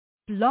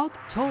Blog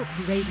Talk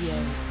Radio.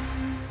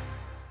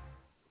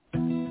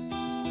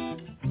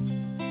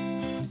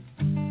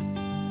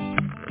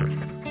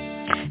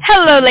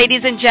 Hello,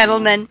 ladies and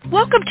gentlemen.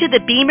 Welcome to the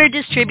BEMER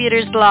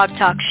Distributors Blog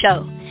Talk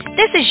Show.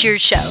 This is your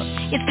show.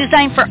 It's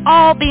designed for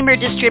all BEMER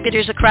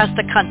distributors across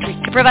the country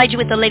to provide you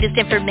with the latest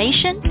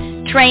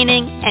information,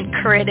 training, and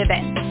current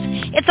events.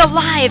 It's a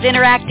live,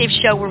 interactive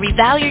show where we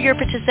value your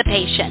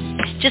participation.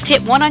 Just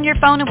hit 1 on your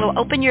phone and we'll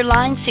open your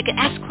lines so you can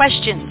ask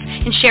questions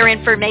and share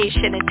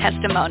information and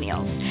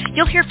testimonials.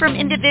 You'll hear from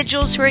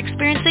individuals who are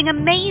experiencing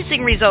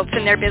amazing results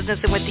in their business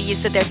and with the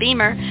use of their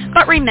BEMER.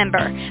 But remember,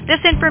 this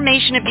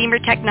information of BEMER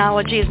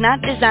technology is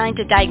not designed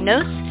to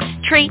diagnose,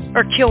 treat,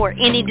 or cure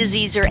any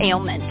disease or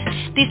ailment.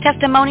 These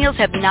testimonials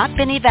have not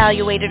been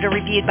evaluated or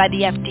reviewed by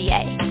the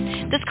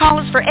FDA. This call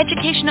is for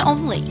education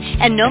only,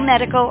 and no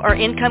medical or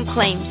income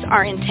claims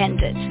are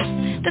intended.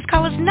 This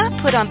call is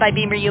not put on by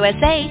BEMER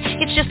USA.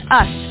 It's just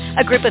us,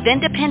 a group of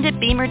independent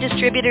BEMER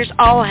distributors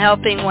all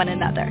helping one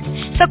another.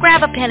 So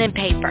grab a pen and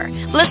paper,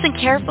 listen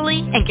carefully,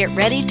 and get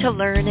ready to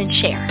learn and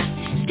share.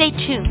 Stay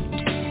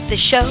tuned. The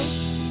show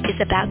is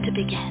about to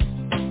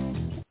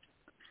begin.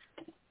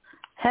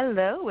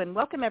 Hello, and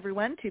welcome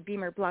everyone to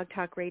BEMER Blog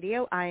Talk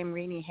Radio. I am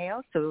Raini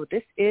Hale, so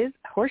this is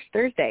Horse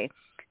Thursday.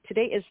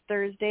 Today is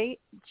Thursday,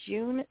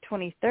 June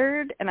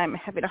 23rd, and I'm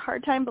having a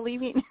hard time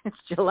believing it's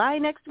July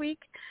next week,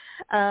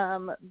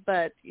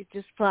 but it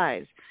just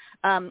flies.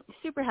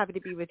 Super happy to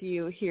be with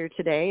you here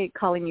today,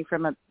 calling you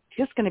from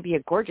just going to be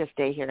a gorgeous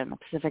day here in the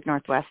Pacific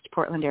Northwest,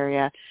 Portland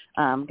area.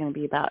 Going to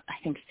be about, I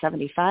think,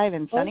 75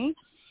 and sunny,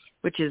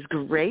 which is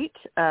great,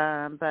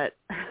 but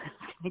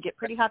it's going to get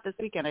pretty hot this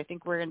weekend. I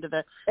think we're into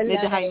the mid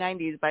to high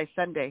 90s by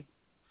Sunday,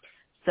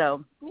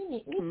 so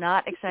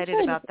not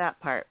excited about that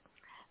part.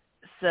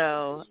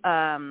 So,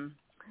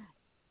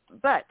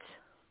 but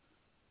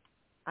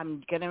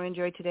I'm going to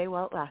enjoy today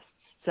while it lasts.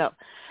 So,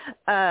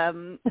 so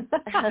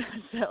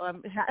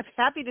I'm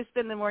happy to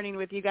spend the morning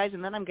with you guys,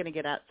 and then I'm going to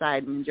get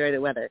outside and enjoy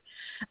the weather.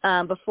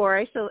 Before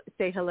I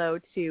say hello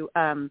to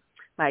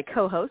my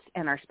co-host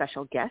and our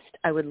special guest,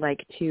 I would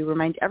like to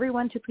remind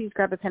everyone to please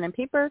grab a pen and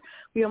paper.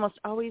 We almost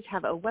always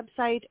have a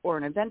website or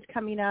an event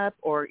coming up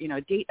or,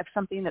 a date of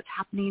something that's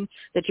happening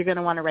that you're going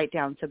to want to write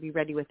down, so be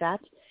ready with that.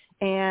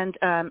 And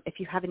if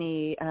you have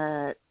any,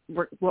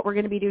 what we're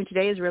going to be doing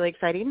today is really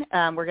exciting.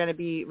 We're going to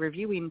be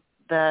reviewing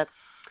the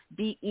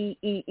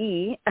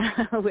BEEE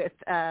with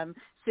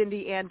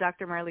Cindy and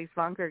Dr. Marlice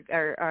Vonck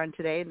are on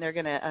today, and they're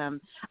going to,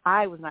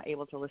 I was not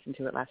able to listen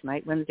to it last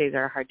night. Wednesdays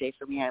are a hard day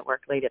for me. I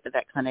work late at the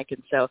vet clinic,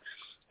 and so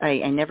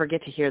I never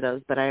get to hear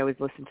those, but I always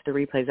listen to the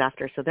replays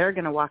after. So they're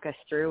going to walk us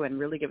through and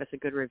really give us a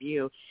good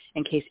review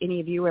in case any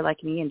of you are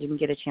like me and didn't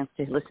get a chance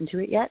to listen to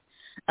it yet.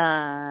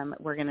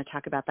 We're going to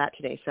talk about that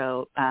today.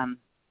 So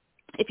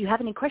if you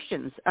have any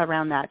questions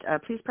around that,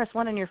 please press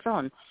 1 on your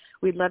phone.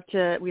 We'd love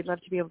to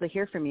be able to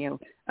hear from you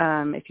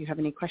if you have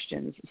any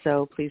questions.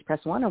 So please press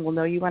 1 and we'll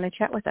know you want to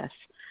chat with us.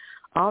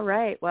 All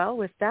right. Well,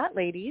 with that,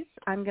 ladies,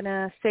 I'm going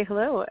to say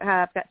hello.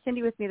 I've got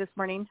Cindy with me this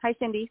morning. Hi,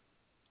 Cindy.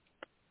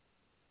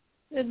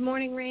 Good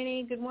morning,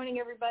 Raini. Good morning,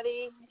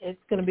 everybody.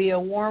 It's going to be a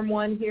warm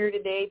one here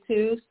today,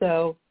 too.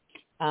 So,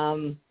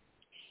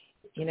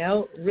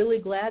 really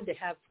glad to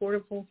have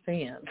portable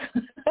fans.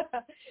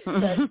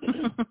 But,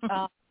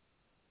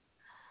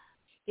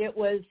 it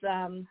was,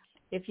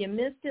 if you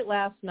missed it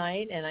last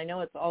night, and I know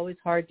it's always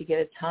hard to get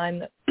a time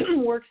that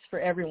works for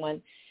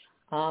everyone,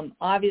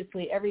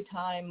 obviously every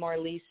time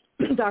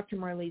Dr.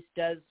 Marlice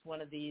does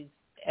one of these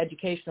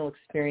educational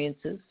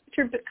experiences, which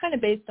are kind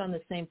of based on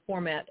the same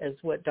format as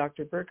what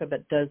Dr.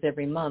 Berkowitz does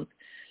every month,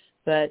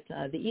 but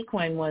the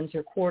equine ones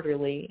are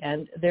quarterly,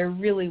 and they're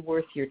really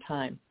worth your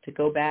time to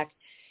go back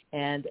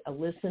and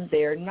listen.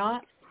 They're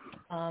not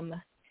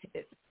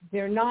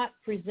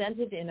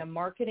presented in a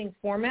marketing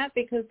format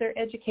because they're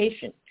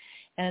education.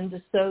 And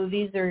so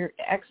these are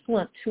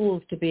excellent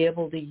tools to be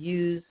able to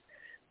use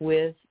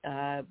with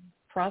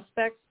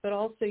prospects, but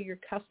also your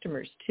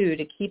customers, too,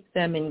 to keep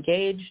them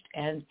engaged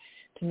and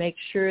to make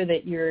sure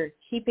that you're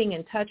keeping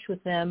in touch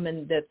with them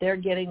and that they're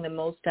getting the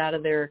most out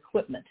of their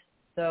equipment.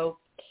 So,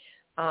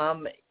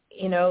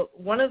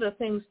 one of the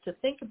things to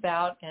think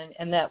about,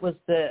 and that was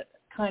the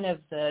kind of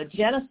the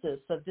genesis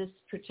of this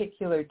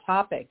particular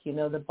topic,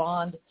 the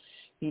bond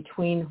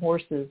between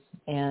horses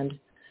and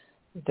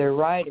their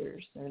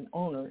riders and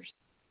owners,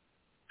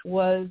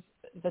 was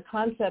the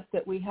concept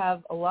that we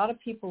have a lot of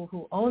people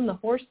who own the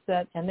horse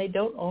set and they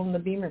don't own the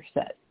BEMER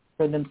set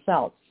for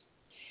themselves.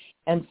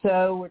 And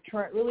so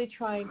we're really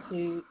trying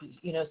to,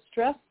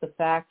 stress the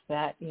fact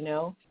that,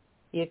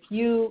 if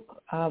you,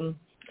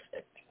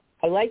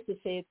 I like to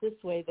say it this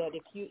way, that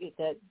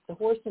that the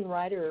horse and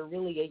rider are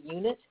really a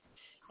unit.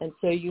 And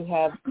so you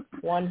have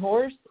one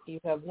horse, you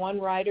have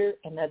one rider,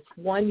 and that's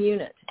one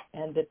unit.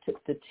 And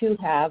the two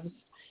halves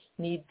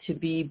need to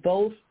be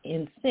both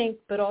in sync,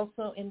 but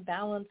also in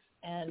balance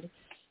and,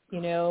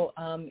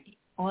 on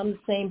the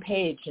same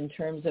page in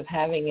terms of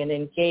having an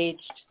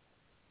engaged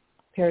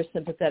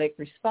parasympathetic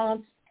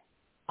response,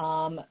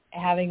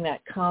 having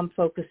that calm,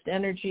 focused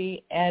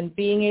energy, and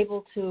being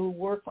able to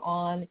work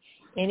on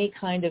any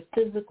kind of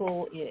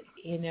physical,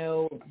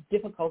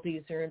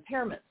 difficulties or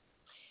impairments,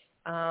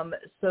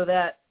 so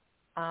that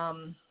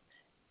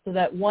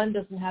one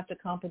doesn't have to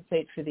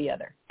compensate for the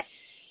other.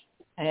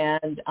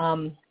 And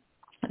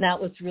that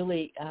was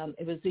really,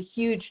 it was a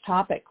huge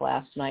topic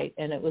last night,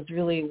 and it was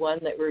really one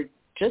that we're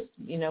just,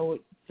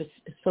 just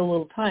so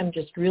little time,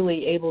 just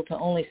really able to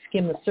only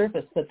skim the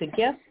surface. But the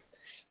guests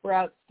were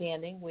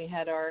outstanding. We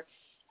had our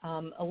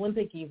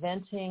Olympic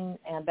eventing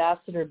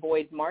ambassador,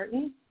 Boyd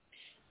Martin,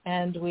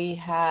 and we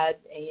had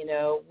a,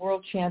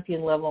 world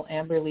champion level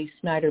Amberly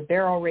Snyder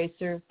barrel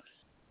racer,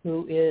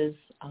 who is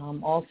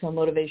also a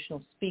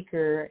motivational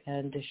speaker,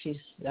 and she's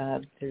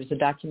there's a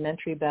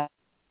documentary about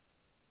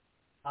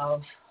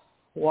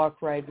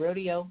Walk Ride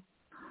Rodeo,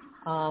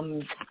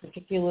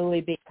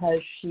 particularly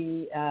because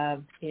she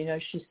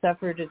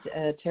suffered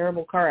a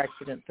terrible car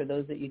accident, for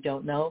those that you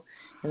don't know,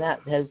 and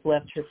that has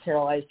left her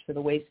paralyzed for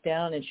the waist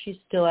down, and she's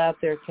still out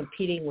there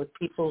competing with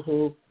people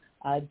who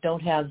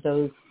don't have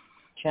those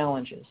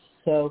challenges.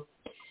 So,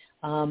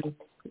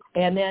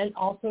 and then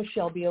also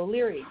Shelby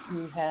O'Leary,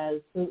 who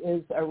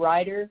is a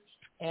rider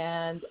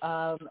and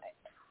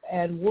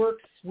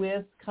works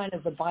with kind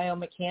of the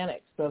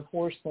biomechanics of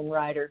horse and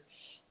rider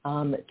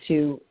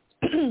to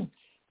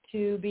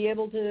be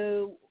able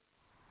to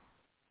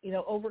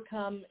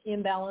overcome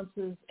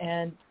imbalances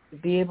and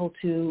be able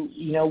to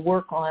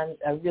work on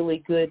a really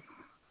good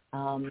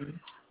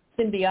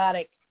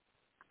symbiotic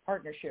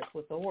partnership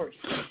with the horse.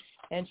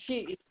 And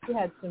she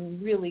had some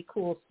really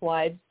cool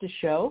slides to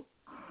show.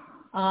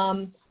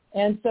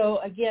 And so,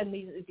 again,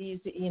 these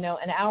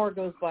an hour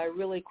goes by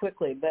really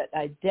quickly, but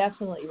I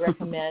definitely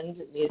recommend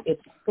it.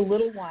 It's a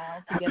little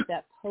while to get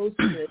that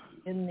posted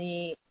in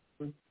the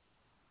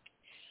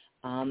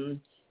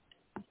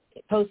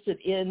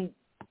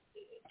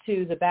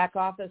to the back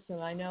office,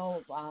 and I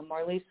know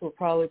Marlice will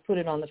probably put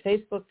it on the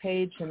Facebook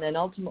page, and then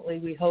ultimately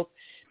we hope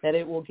that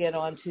it will get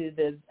onto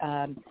the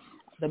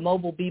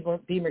mobile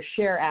BEMER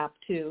Share app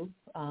too,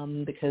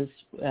 because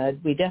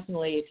we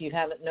definitely, if you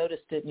haven't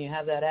noticed it and you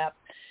have that app,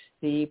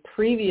 the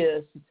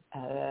previous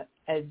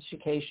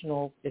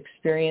educational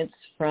experience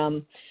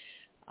from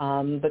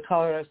the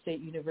Colorado State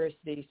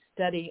University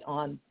study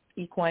on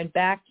equine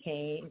back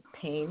pain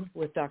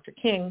with Dr.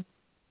 King,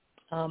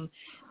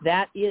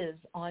 that is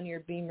on your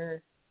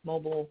BEMER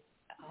mobile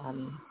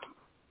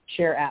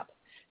Share app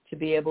to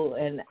be able,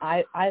 and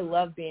I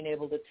love being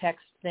able to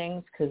text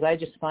things because I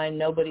just find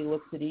nobody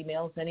looks at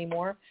emails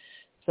anymore.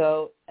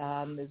 So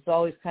it's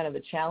always kind of a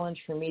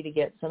challenge for me to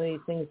get some of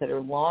these things that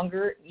are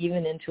longer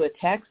even into a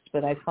text,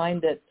 but I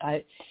find that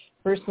I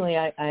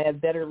have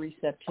better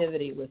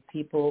receptivity with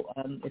people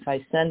if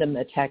I send them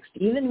a text,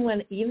 even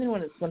when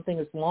it's something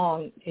as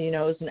long,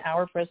 as an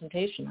hour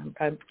presentation.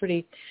 I'm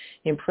pretty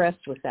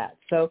impressed with that.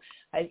 So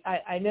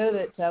I know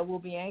that we'll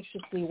be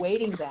anxiously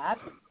waiting that,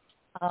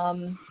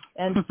 and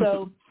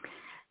so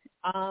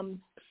I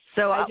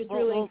just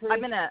really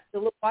encourage to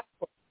look out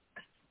for it.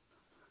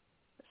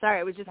 Sorry,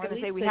 I was just going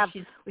to say we have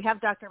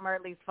Dr.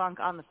 Marlice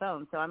Vonck on the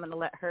phone, so I'm going to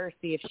let her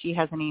see if she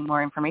has any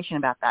more information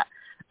about that.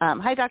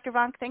 Hi, Dr.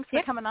 Vonck. Thanks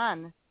for coming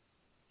on.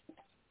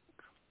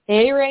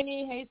 Hey,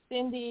 Raini. Hey,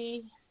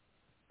 Cindy.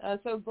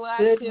 So glad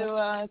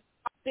to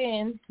pop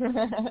in.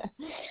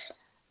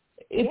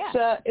 It's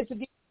a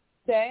beautiful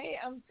day.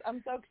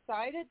 I'm so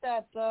excited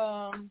that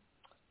I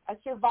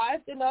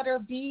survived another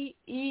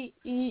BEEE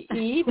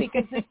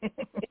because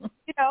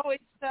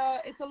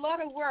it's a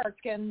lot of work,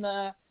 and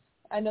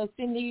I know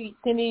Cindy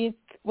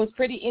was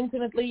pretty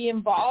intimately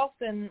involved,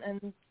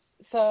 and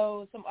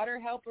so some other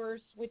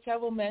helpers, which I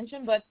will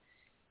mention, but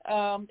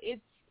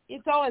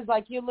it's always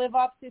like you live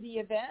up to the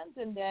event,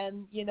 and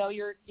then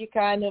you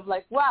kind of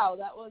like, wow,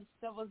 that was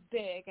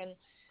big, and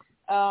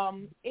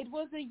it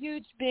was a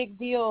huge big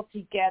deal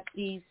to get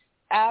these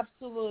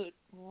absolute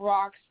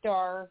rock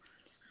star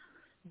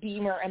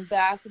BEMER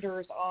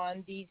ambassadors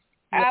on, these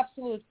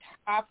absolute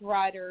top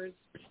riders.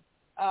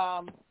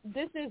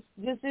 This is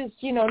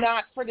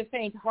not for the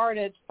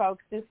faint-hearted,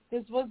 folks. This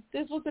was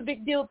a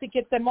big deal to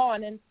get them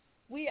on, and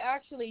we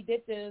actually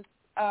did this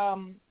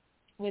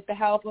with the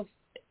help of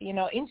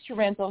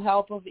instrumental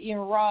help of Ian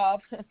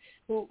Robb,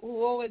 who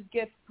always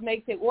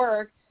makes it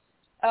work.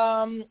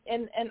 And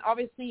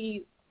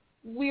obviously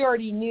we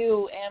already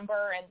knew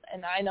Amber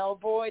and I know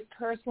Boyd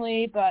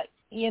personally, but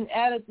Ian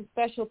added a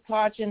special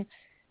touch, and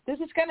this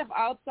is kind of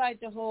outside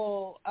the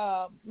whole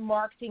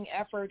marketing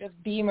effort of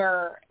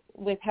BEMER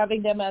with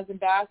having them as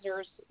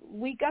ambassadors.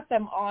 We got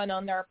them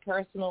on their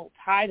personal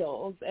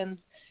titles, and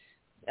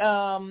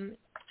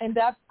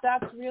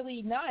that's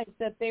really nice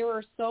that they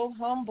were so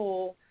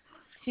humble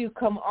to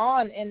come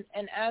on, and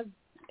as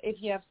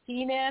if you have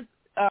seen it,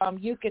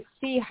 you could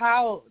see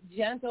how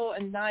gentle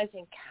and nice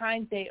and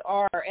kind they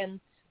are, and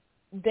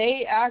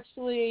they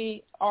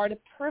actually are the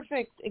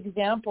perfect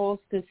examples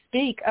to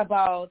speak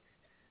about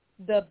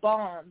the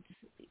bond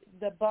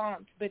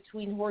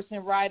between horse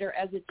and rider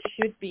as it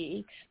should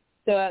be.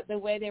 The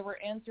way they were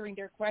answering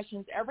their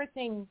questions,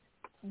 everything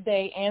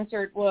they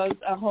answered was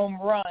a home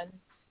run,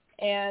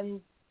 and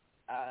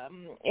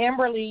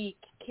Amberly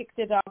kicked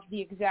it off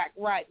the exact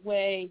right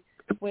way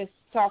with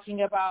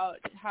talking about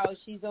how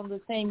she's on the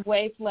same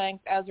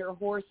wavelength as her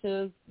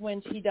horses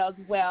when she does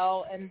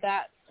well, and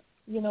that,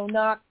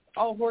 not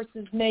all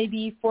horses may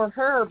be for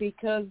her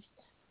because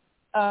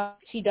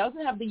she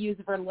doesn't have the use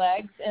of her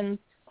legs, and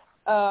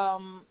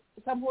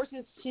some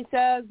horses, she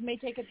says, may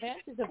take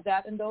advantage of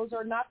that, and those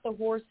are not the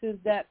horses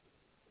that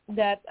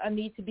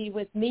need to be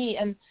with me.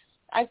 And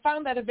I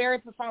found that a very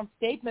profound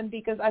statement,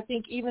 because I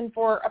think even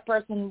for a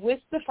person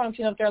with the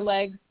function of their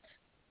legs,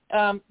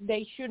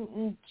 they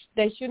shouldn't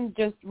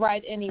just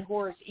ride any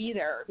horse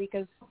either,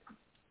 because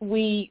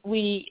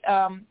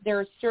there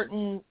are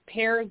certain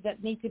pairs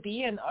that need to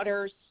be, and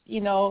others,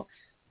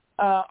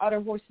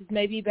 other horses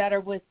may be better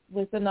with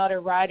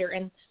another rider.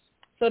 And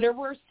so there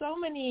were so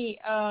many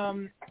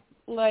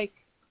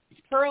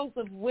pearls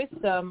of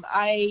wisdom.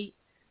 I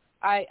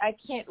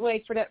can't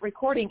wait for that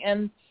recording.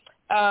 And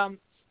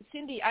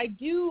Cindy, I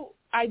do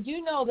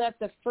know that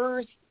the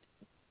first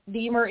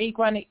BEMER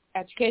Equine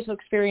Educational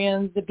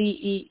Experience, the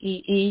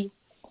BEEE,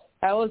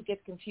 I always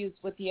get confused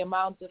with the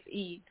amount of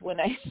E when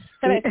I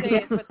say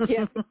it, but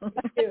yes, I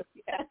do.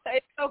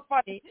 It's so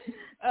funny.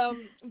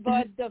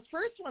 But the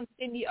first one,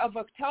 Cindy, of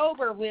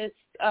October with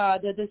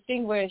the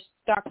distinguished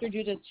Dr.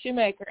 Judith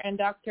Shoemaker and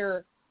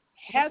Dr.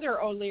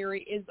 Heather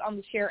O'Leary is on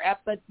the Share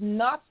app, but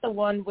not the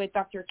one with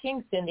Dr.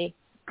 King, Cindy.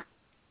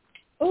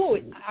 Oh,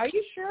 are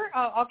you sure?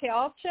 Okay,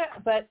 I'll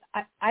check. But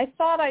I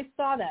thought I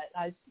saw that.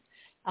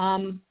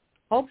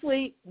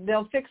 Hopefully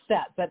they'll fix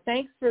that. But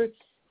thanks for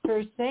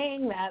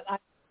saying that.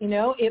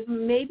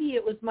 Maybe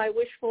it was my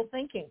wishful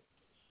thinking.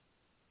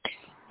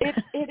 It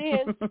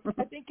is.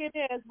 I think it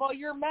is. Well,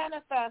 you're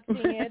manifesting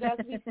it as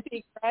we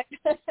speak, right?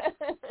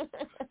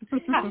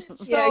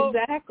 Yeah,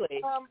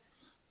 exactly.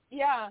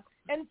 Yeah.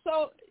 And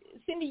so,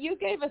 Cindy, you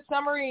gave a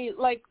summary,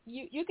 like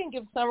you can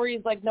give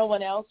summaries like no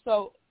one else.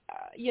 So,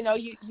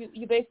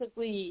 you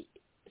basically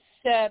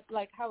said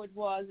like how it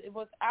was. It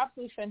was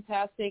absolutely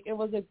fantastic. It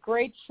was a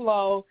great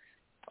flow.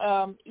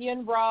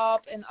 Ian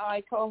Robb and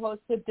I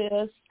co-hosted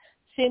this.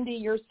 Cindy,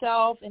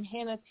 yourself, and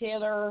Hannah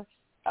Taylor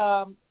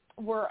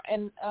were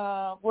on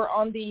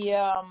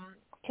the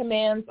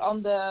commands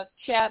on the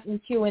chat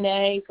and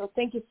Q&A. So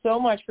thank you so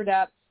much for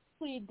that.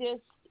 This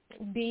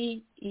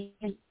BEEE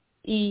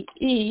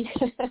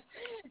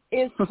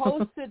is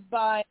hosted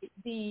by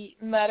the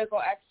Medical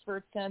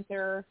Expert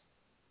Center,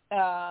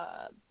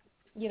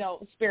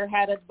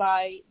 spearheaded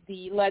by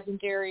the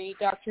legendary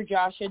Dr.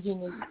 Joshua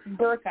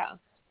Burka.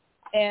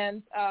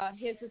 And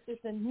his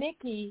assistant,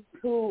 Nikki,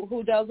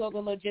 who does all the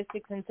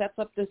logistics and sets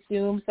up the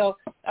Zoom. So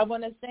I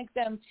want to thank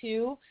them,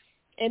 too.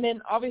 And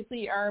then,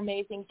 obviously, our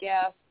amazing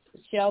guest,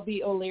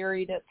 Shelby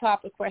O'Leary, the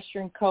top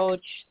equestrian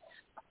coach,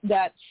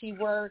 that she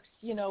works,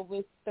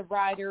 with the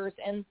riders.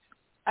 And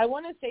I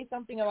want to say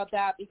something about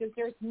that, because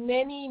there's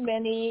many,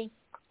 many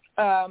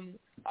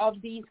of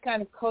these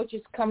kind of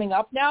coaches coming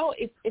up now.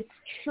 It's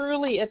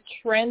truly a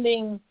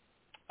trending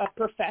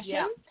profession.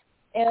 Yeah.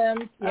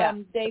 And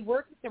they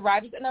work with the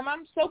riders, and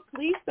I'm so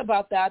pleased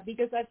about that,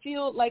 because I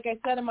feel, like I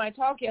said in my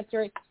talk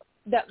yesterday,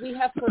 that we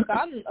have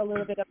forgotten a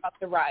little bit about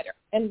the rider.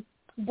 And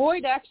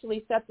Boyd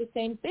actually said the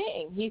same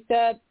thing. He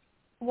said,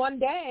 one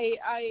day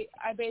I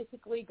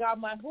basically got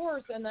my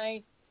horse, and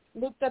I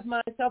looked at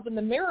myself in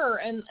the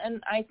mirror, and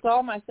I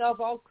saw myself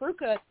all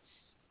crooked,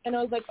 and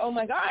I was like, oh,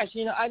 my gosh,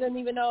 I don't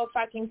even know if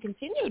I can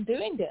continue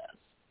doing this.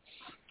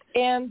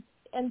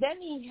 And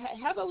then he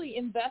heavily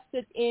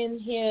invested in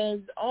his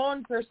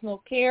own personal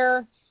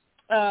care.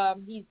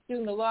 He's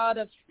doing a lot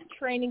of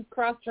training,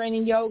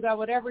 cross-training, yoga,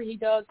 whatever he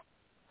does,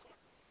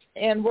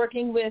 and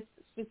working with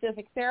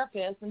specific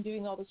therapists and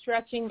doing all the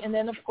stretching, and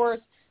then, of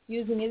course,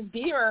 using his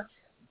BEMER.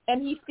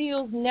 And he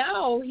feels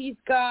now he's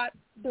got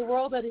the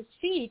world at his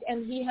feet,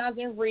 and he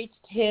hasn't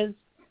reached his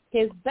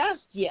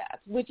best yet,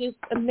 which is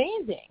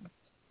amazing.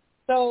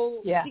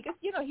 So, because,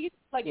 he's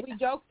like, we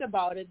joked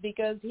about it,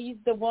 because he's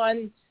the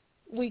one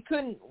we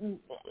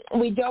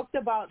joked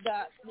about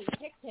that we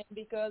picked him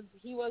because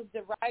he was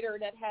the rider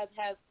that has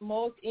had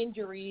most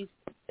injuries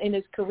in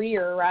his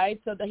career,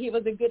 right? So that he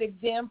was a good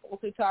example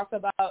to talk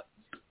about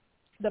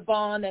the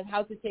bond and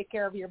how to take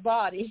care of your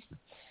body.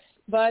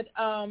 But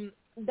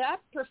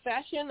that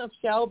profession of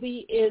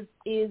Shelby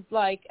is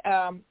like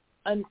an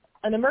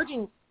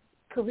emerging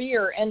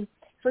career. And,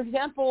 for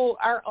example,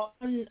 our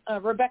own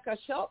Rebecca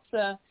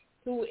Schultze,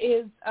 who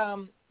is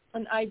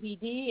an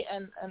IBD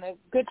and a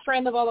good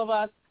friend of all of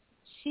us,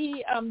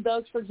 she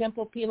does, for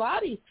example,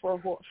 Pilates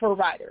for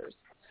riders.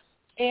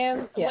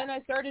 And when I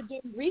started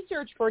doing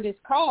research for this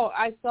call,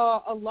 I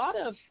saw a lot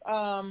of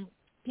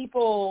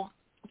people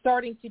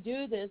starting to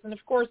do this. And,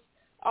 of course,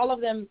 all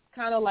of them,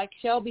 kind of like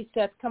Shelby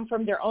said, come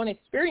from their own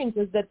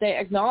experiences, that they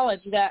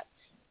acknowledge that,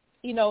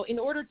 in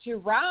order to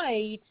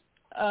ride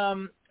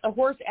a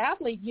horse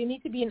athlete, you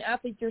need to be an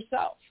athlete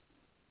yourself.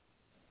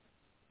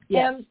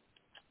 Yes. And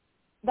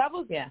that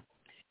was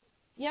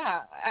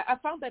I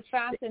found that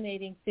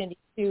fascinating, Cindy,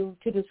 to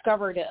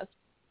discover this.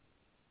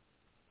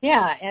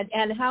 Yeah,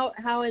 and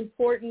how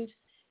important,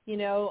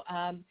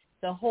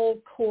 the whole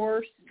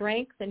core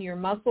strength and your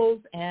muscles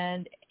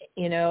and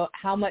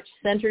how much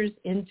centers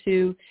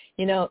into,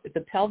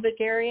 the pelvic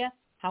area,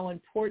 how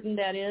important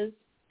that is.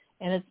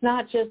 And it's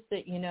not just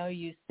that,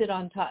 you sit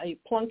on top, you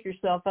plunk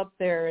yourself up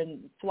there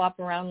and flop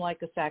around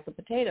like a sack of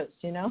potatoes,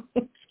 which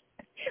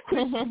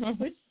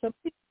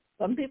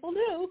some people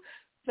do.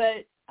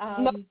 But,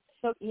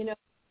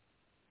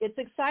 it's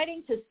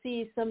exciting to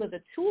see some of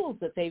the tools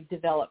that they've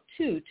developed,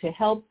 too, to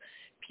help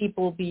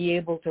people be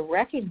able to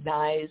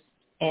recognize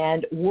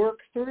and work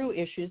through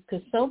issues,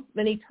 because so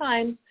many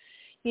times,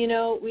 we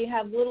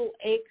have little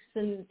aches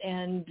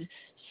and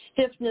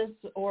stiffness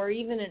or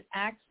even an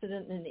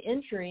accident and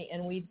injury,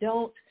 and we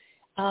don't,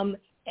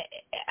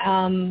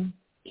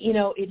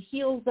 it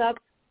heals up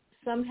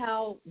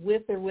somehow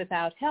with or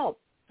without help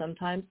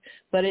sometimes,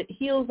 but it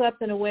heals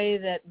up in a way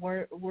that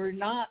we're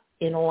not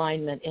in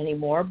alignment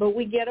anymore, but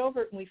we get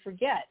over it and we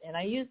forget. And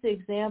I use the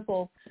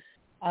example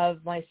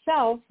of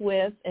myself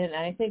with, and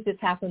I think this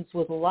happens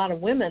with a lot of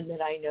women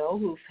that I know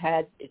who've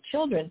had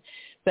children,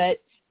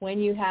 but when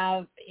you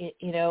have,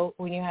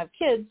 when you have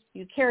kids,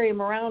 you carry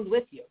them around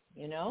with you,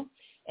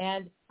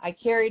 and I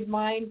carried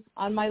mine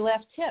on my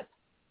left hip,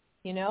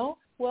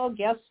 well,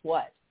 guess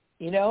what?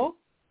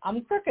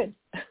 I'm crooked.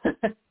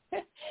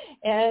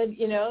 And,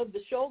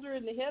 the shoulder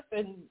and the hip,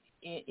 and,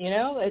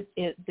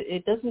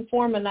 it doesn't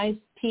form a nice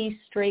T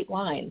straight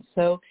line.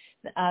 So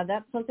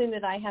that's something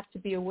that I have to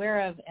be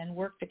aware of and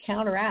work to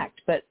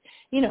counteract. But,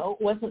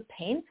 it wasn't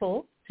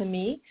painful to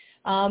me.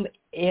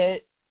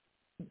 It's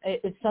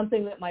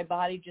something that my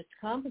body just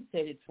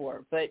compensated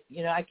for. But,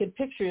 I could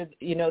picture,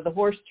 the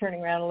horse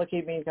turning around and looking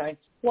at me and going,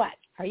 what?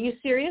 Are you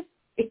serious?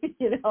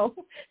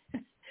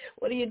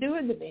 What are you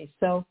doing to me?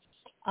 So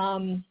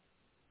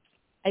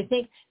I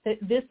think that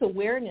this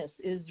awareness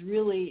is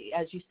really,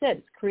 as you said,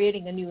 it's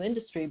creating a new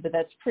industry, but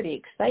that's pretty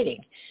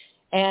exciting.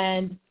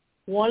 And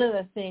one of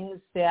the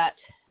things that,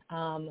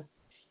 one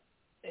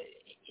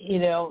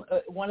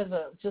of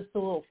just the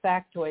little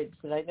factoids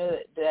that I know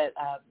that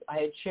I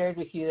had shared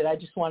with you that I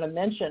just want to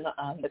mention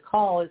on the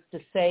call is to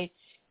say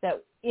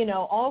that,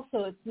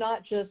 also it's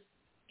not just,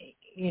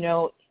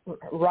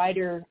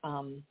 rider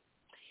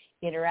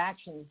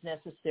interactions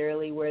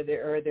necessarily where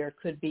there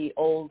could be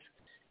old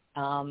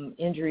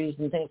injuries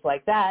and things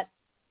like that.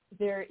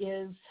 There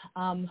is,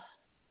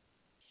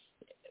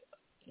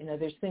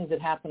 there's things that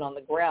happen on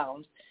the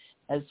ground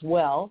as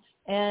well.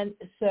 And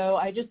so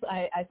I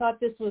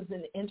thought this was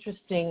an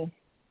interesting,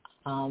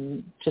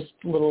 just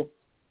little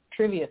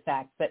trivia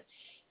fact. But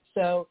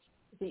so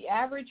the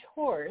average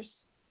horse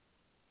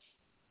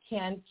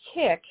can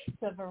kick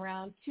of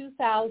around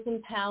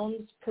 2,000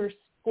 pounds per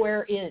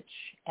square inch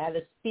at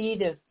a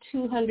speed of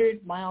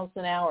 200 miles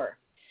an hour.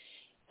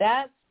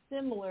 That's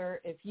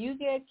similar, if you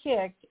get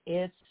kicked,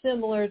 it's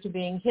similar to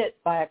being hit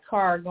by a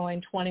car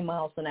going 20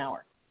 miles an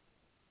hour.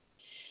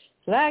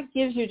 So that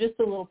gives you just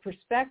a little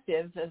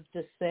perspective of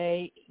to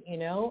say,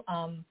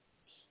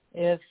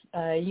 if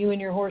you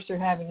and your horse are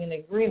having an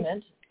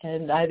agreement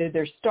and either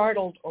they're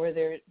startled or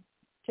they're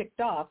ticked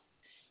off,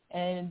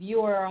 and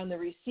you are on the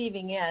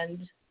receiving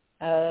end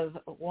of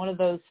one of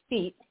those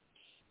feet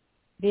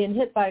being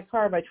hit by a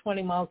car by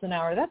 20 miles an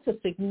hour, that's a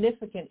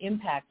significant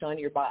impact on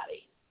your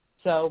body.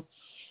 So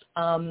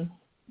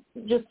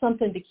just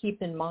something to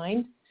keep in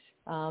mind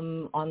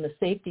on the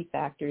safety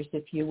factors,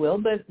 if you will.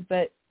 But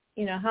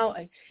how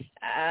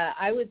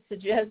I would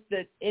suggest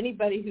that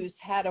anybody who's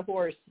had a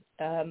horse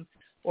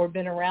or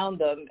been around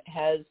them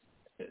has,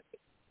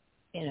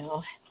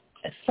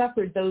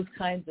 suffered those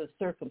kinds of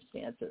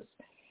circumstances.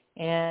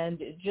 And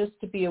just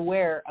to be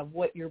aware of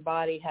what your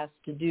body has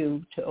to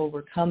do to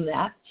overcome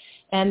that.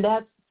 And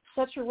that's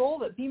such a role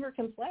that BEMER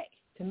can play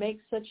to make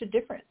such a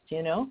difference,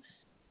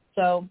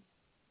 So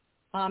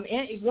and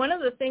one of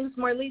the things,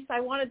 Marlice,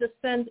 I wanted to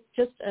spend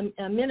just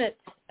a minute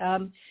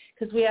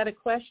because we had a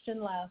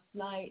question last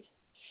night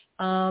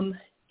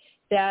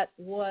that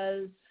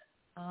was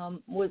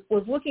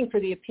looking for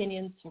the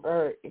opinions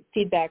or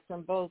feedback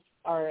from both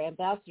our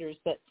ambassadors,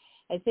 but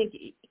I think,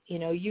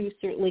 you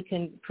certainly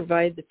can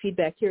provide the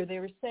feedback here. They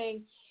were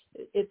saying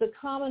it's a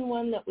common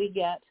one that we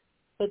get,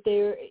 but they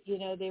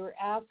were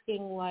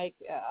asking like,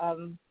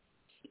 in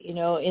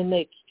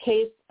the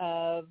case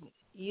of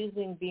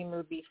using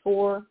BEMER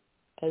before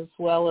as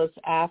well as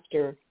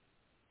after,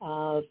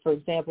 for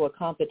example, a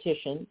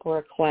competition or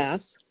a class,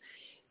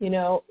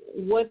 what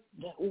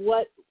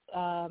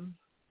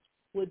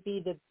would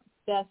be the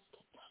best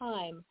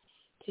time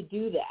to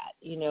do that?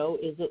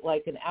 Is it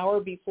like an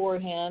hour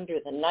beforehand or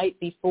the night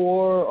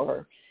before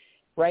or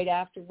right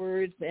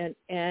afterwards? And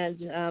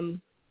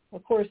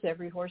of course,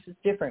 every horse is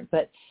different,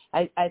 but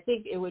I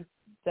think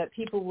that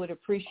people would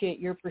appreciate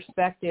your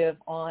perspective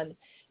on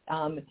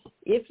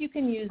if you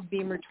can use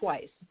BEMER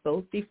twice,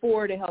 both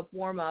before to help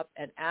warm up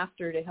and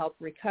after to help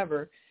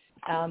recover,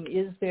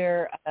 is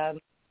there,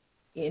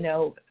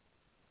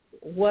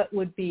 what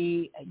would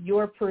be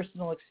your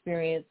personal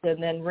experience?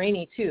 And then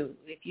Raini, too,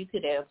 if you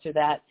could answer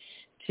that,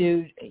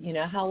 to,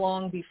 how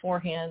long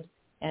beforehand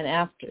and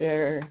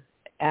after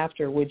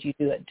would you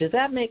do it? Does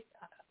that make,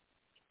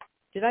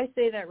 did I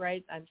say that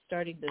right? I'm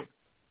starting to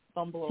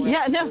fumble around.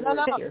 Yeah, no.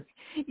 Here.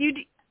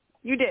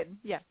 You did,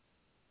 yeah.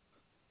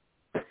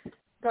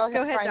 Go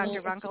ahead,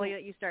 Dr. Vonck. I'll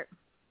let you start.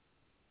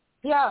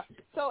 Yeah.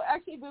 So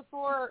actually,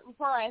 before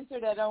I answer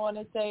that, I want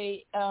to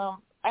say I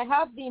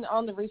have been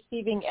on the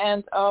receiving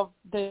end of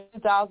the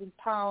 2,000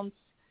 pounds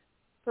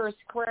per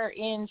square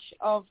inch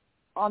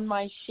on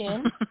my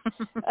shin.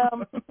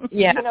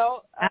 Yeah. You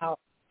know,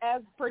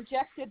 as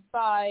projected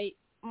by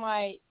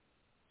my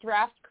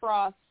draft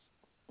cross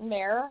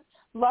mare.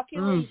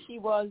 Luckily, she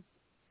was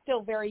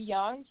still very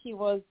young. She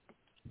was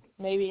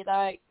maybe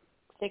like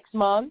 6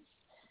 months,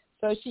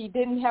 so she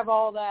didn't have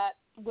all that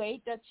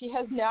weight that she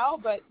has now.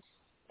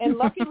 And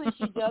luckily,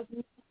 she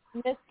doesn't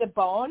miss the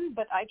bone.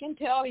 But I can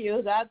tell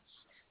you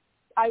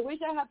I wish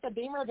I had the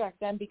BEMER back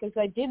then, because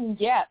I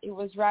didn't yet. It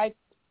was right.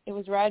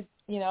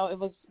 You know, it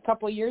was a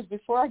couple of years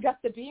before I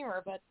got the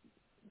BEMER. But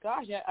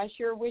gosh, I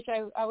sure wish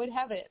I would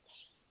have it.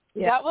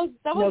 Yeah. That was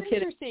no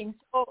interesting.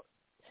 So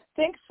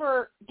thanks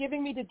for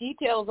giving me the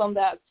details on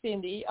that,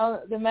 Cindy,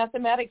 the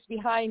mathematics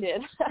behind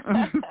it.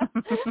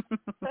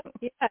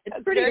 Yeah,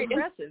 it's pretty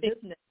impressive,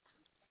 isn't it?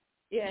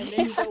 Yeah, and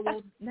then you go,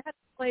 well, that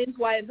explains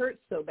why it hurts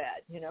so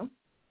bad, you know?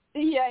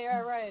 Yeah,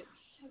 right.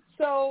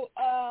 So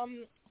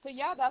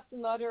yeah, that's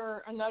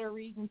another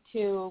reason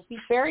to be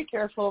very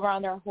careful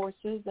around our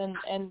horses,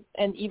 and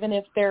even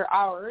if they're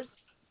ours.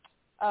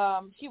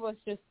 She was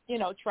just, you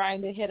know,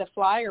 trying to hit a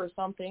fly or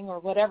something or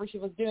whatever she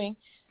was doing.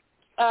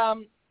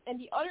 And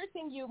the other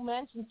thing you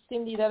mentioned,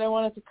 Cindy, that I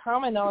wanted to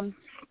comment on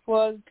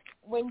was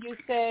when you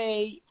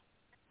say,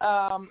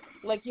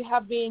 like you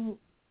have been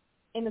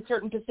in a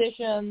certain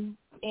position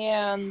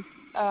and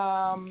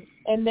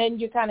then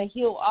you kind of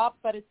heal up,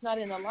 but it's not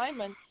in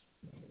alignment.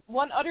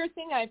 One other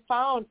thing I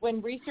found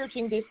when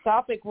researching this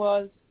topic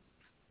was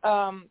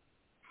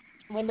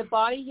when the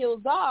body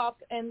heals up,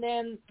 and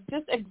then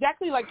just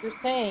exactly like you're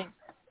saying,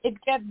 it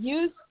gets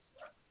used.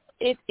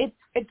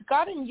 It's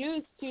gotten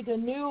used to the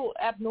new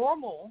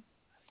abnormal,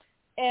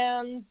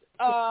 and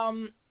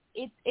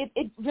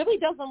it really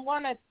doesn't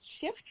want to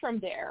shift from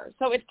there.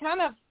 So it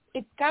kind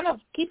of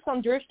keeps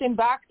on drifting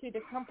back to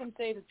the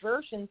compensated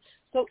version.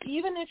 So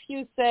even if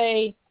you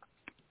say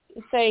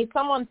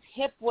someone's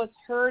hip was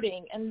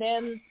hurting, and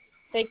then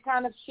they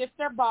kind of shift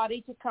their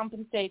body to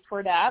compensate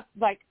for that,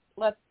 like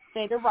let's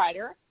say the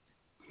rider,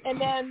 and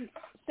then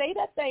say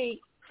that they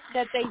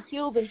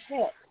heal the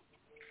hip,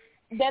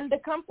 then the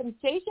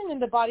compensation in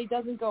the body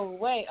doesn't go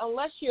away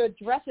unless you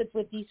address it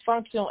with these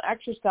functional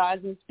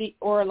exercises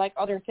or like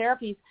other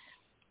therapies,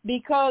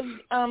 because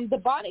the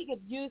body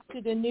gets used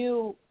to the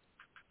new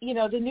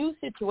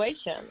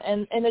situation,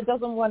 and it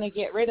doesn't want to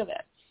get rid of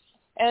it.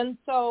 And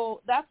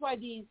so that's why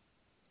these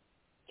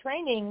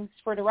trainings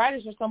for the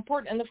riders are so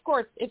important. And of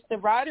course, if the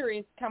rider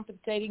is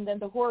compensating, then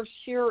the horse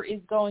sure is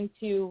going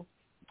to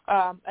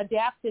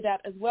adapt to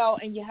that as well,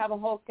 and you have a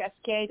whole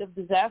cascade of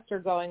disaster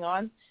going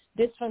on.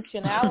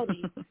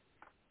 Dysfunctionality.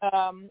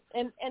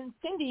 And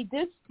Cindy,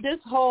 this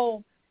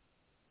whole,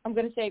 I'm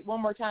going to say it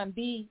one more time,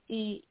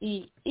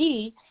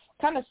 BEEE,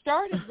 kind of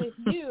started with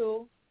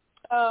you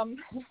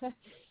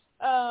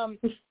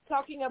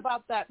talking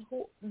about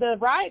the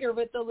rider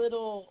with the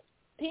little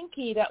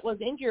pinky that was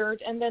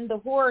injured, and then the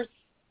horse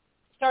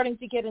starting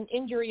to get an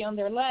injury on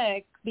their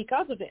leg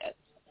because of it.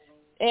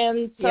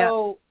 And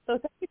so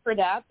thank you for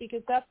that,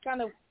 because that's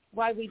kind of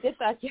why we did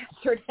that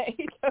yesterday.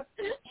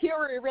 You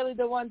were really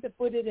the one to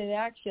put it in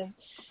action.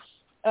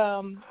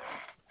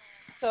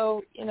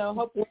 So, you know,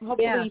 hopefully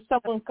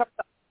someone comes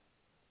up.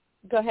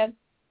 Go ahead.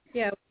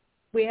 Yeah,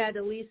 we had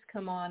Elise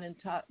come on and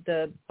talk,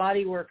 the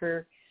body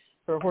worker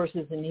for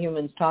horses and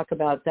humans, talk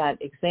about that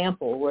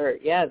example where,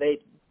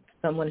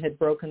 someone had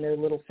broken their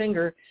little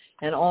finger,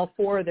 and all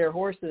four of their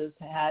horses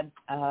had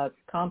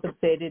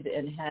compensated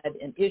and had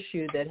an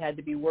issue that had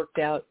to be worked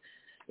out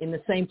in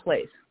the same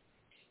place.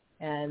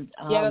 And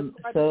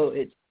so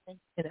it's,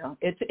 you know,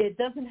 it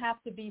doesn't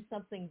have to be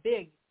something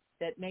big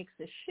that makes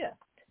a shift,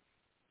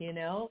 you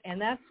know,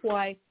 and that's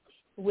why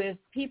with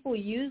people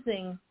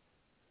using,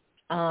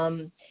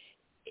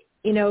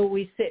 you know,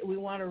 we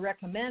want to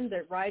recommend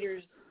that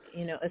riders,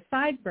 you know,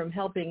 aside from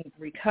helping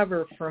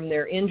recover from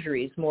their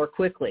injuries more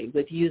quickly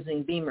with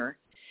using BEMER,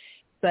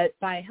 but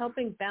by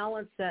helping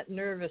balance that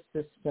nervous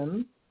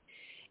system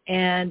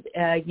and,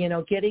 you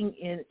know, getting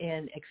in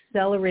and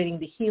accelerating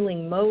the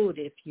healing mode,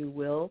 if you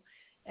will,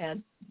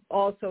 and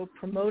also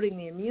promoting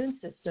the immune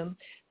system.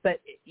 But,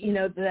 you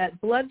know, that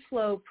blood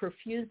flow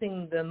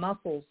perfusing the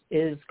muscles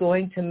is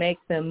going to make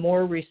them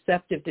more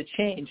receptive to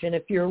change. And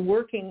if you're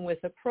working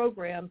with a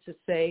program to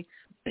say,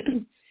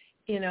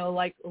 you know,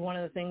 like one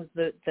of the things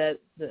that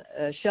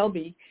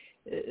Shelby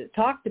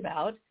talked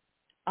about,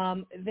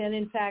 then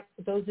in fact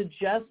those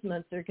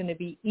adjustments are going to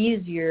be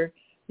easier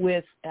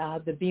with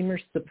the BEMER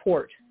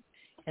support.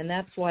 And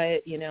that's why,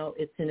 you know,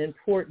 it's an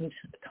important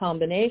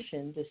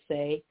combination to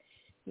say,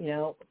 you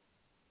know,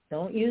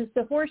 don't use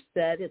the horse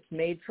set. It's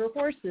made for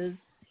horses.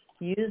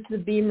 Use the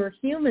BEMER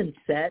human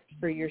set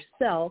for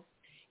yourself,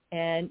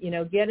 and, you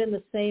know, get in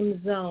the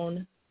same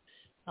zone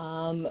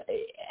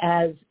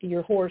as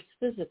your horse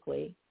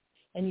physically,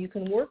 and you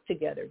can work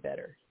together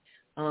better.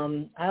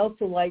 I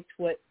also liked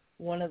what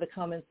one of the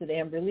comments that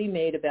Amberly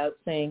made about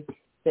saying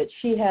that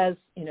she has,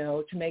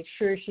 to make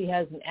sure she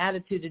has an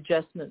attitude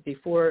adjustment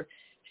before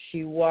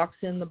she walks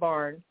in the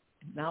barn,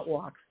 not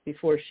walks,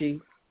 before she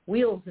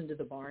wheels into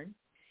the barn,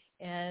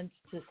 and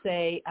to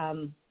say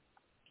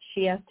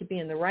she has to be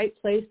in the right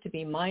place, to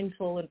be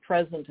mindful and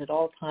present at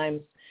all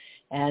times,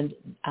 and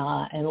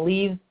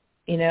leave,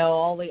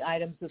 all the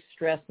items of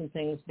stress and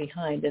things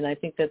behind. And I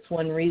think that's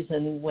one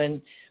reason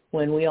when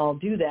we all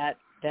do that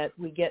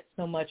we get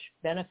so much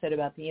benefit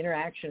about the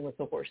interaction with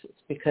the horses,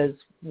 because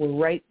we're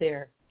right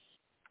there.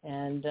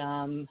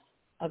 And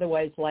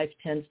otherwise life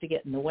tends to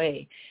get in the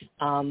way.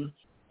 And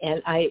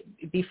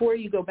before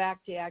you go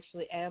back to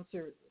actually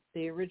answer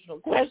the original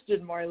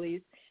question,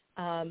 Marlice,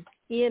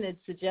 Ian had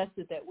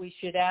suggested that we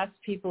should ask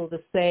people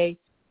to say,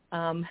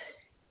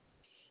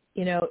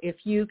 if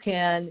you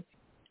can,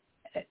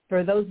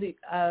 for those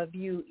of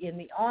you in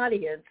the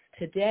audience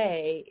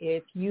today,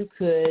 if you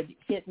could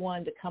hit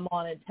one to come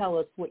on and tell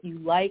us what you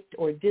liked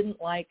or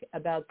didn't like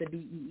about the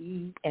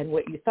BEE and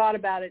what you thought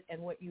about it and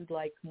what you'd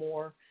like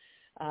more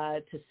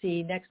to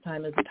see next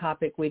time as a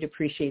topic, we'd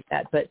appreciate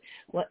that. But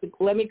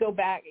let me go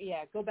back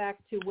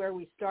to where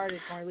we started,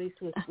 Marlice,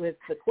 with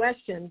the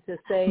question to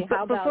say,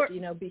 how about,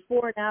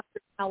 before and after,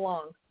 how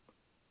long?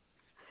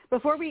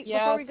 Before we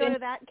go to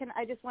that,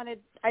 I just wanted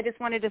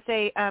to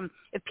say,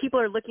 if people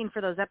are looking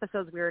for those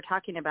episodes we were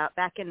talking about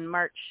back in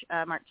March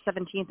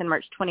 17th and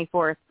March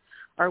 24th,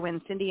 or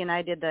when Cindy and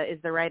I did the Is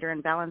the Rider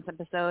in Balance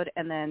episode,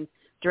 and then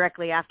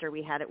directly after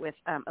we had it with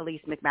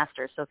Elise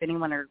McMaster. So if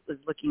anyone was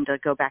looking to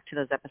go back to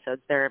those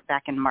episodes, they're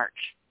back in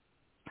March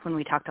when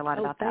we talked a lot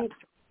about that.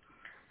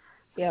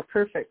 Yeah,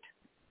 perfect.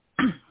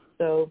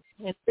 So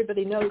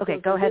everybody knows. Okay,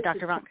 go ahead,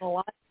 Dr. Vonck.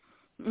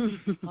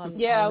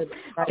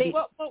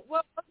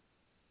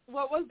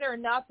 What was there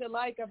not to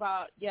like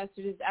about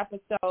yesterday's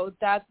episode?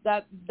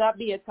 That'd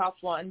be a tough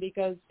one,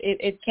 because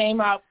it came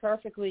out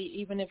perfectly,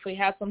 even if we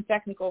had some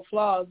technical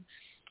flaws.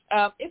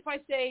 If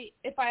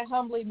I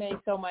humbly may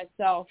so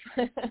myself,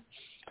 excuse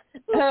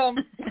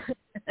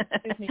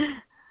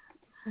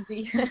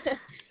me.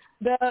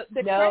 The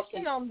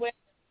question on when.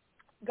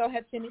 Go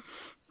ahead, Cindy.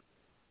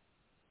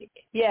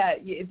 Yeah,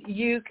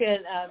 you can.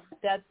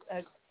 That's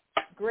a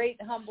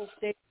great humble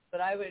statement, but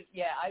I'd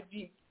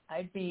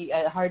be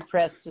hard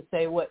pressed to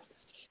say what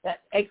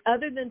that,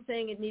 other than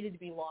saying it needed to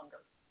be longer.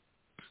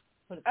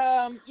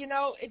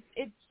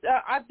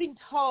 I've been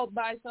told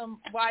by some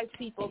wise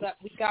people that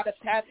we got to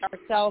pat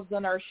ourselves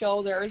on our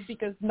shoulders,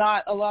 because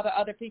not a lot of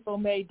other people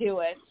may do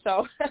it.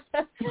 So,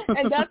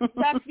 and that's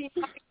been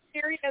my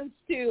experience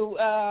too.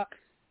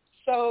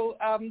 So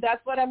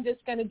that's what I'm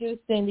just going to do,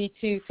 Cindy,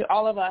 to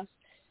all of us.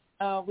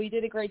 We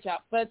did a great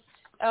job, but.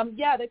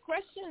 The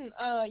question,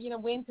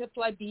 when to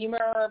apply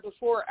BEMER,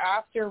 before or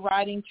after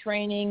riding,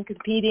 training,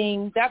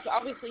 competing, that's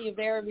obviously a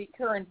very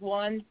recurrent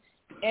one.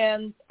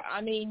 And, I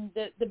mean,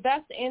 the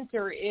best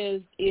answer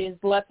is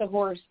let the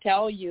horse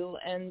tell you,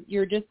 and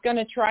you're just going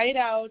to try it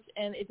out,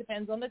 and it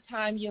depends on the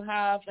time you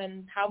have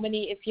and how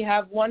many, if you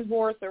have one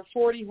horse or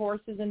 40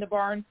 horses in the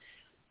barn.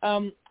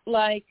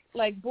 Like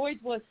Boyd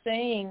was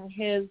saying,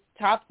 his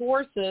top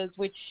horses,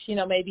 which,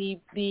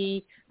 maybe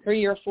be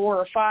 3 or 4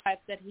 or 5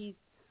 that he's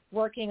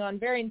working on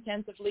very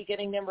intensively,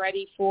 getting them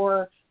ready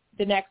for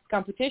the next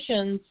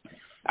competitions,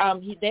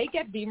 they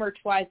get BEMER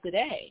twice a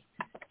day.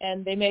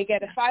 And they may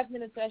get a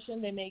 5-minute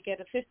session, they may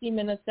get a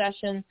 15-minute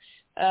session.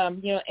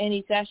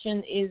 Any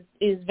session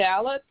is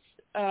valid.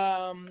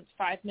 5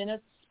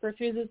 minutes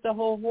perfuses the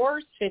whole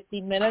horse.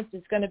 15 minutes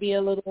is going to be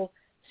a little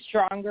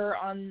stronger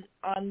on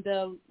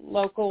the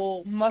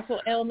local muscle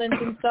ailments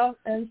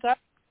and stuff.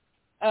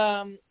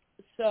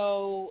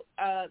 So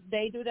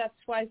they do that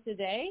twice a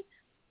day.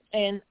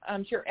 And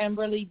I'm sure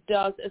Amberly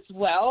does as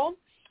well.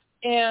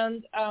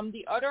 And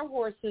the other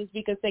horses,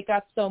 because they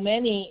got so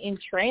many in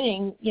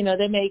training,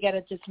 they may get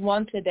it just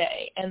once a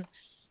day. And,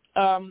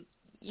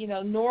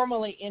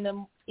 normally in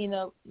a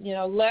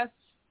less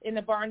in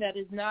a barn that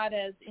is not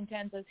as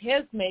intense as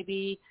his,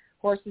 maybe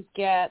horses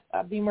get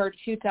BEMER a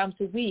few times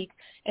a week.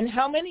 And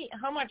how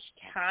much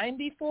time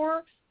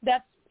before?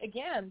 That's,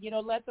 again,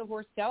 let the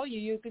horse tell you.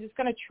 You're just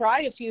going to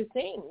try a few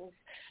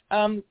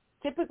things.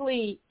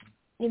 Typically,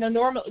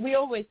 normally we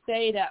always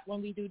say that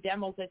when we do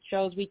demos at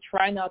shows, we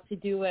try not to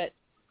do it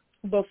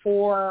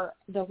before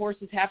the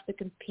horses have to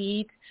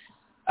compete,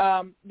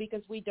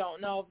 because we don't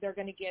know if they're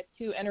going to get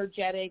too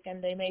energetic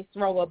and they may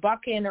throw a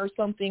buck in or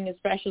something,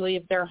 especially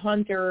if they're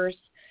hunters.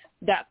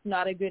 That's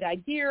not a good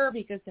idea,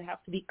 because they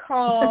have to be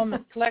calm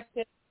and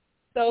collected.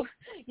 So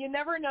you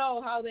never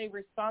know how they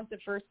respond the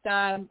first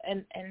time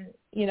and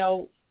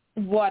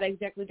what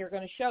exactly they're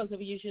going to show. So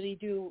we usually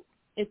do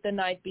it the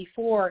night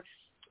before.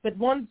 But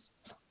once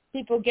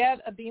people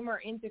get a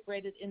BEMER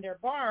integrated in their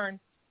barn,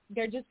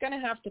 they're just going to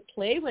have to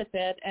play with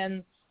it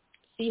and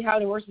see how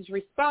the horses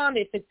respond.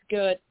 If it's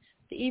good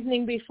the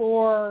evening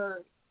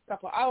before, a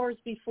couple hours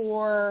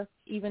before,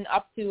 even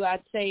up to,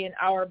 I'd say, an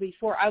hour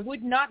before. I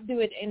would not do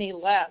it any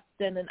less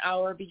than an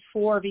hour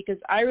before, because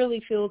I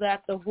really feel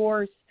that the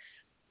horse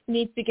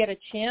needs to get a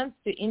chance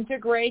to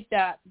integrate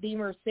that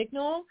BEMER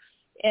signal.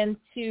 and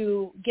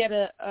to get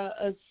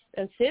a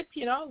sip,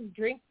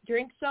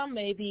 drink some,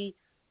 maybe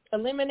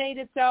eliminate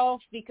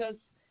itself, because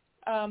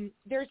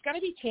there's going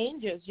to be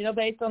changes,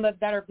 based on that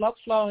better blood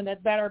flow and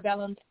that better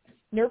balanced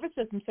nervous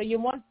system. So you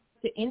want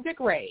to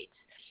integrate.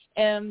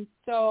 And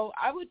so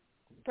I would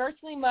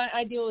personally, my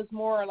ideal is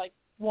more like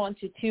 1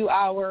 to 2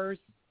 hours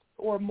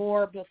or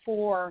more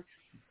before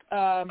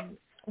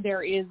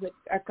there is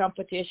a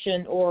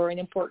competition or an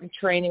important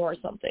training or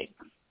something.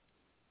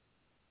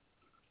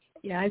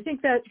 Yeah, I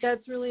think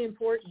that's really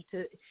important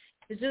to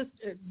just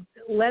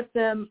let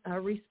them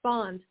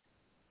respond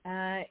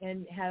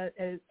and have.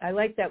 I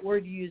like that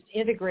word you used,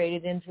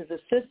 integrated into the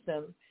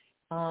system.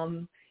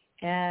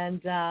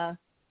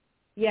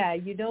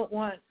 You don't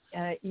want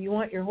you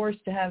want your horse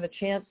to have a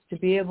chance to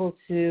be able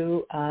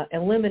to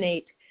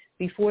eliminate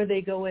before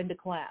they go into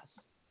class.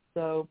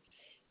 So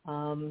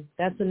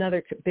that's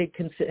another big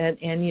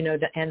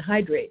and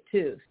hydrate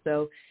too.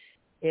 So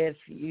if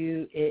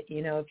you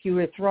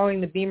were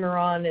throwing the BEMER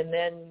on and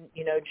then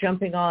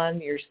jumping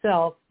on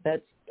yourself,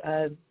 that's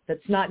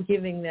not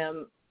giving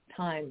them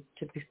time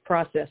to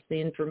process the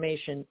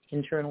information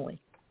internally.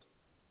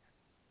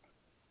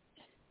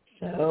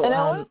 So and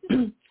I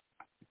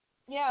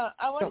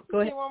wanted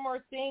to say one more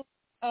thing,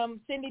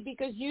 Cindy,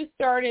 because you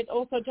started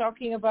also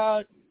talking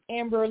about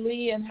Amber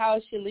Lee and how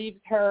she leaves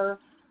her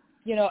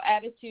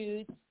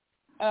attitude.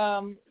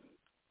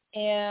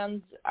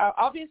 And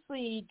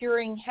obviously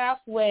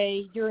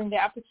halfway during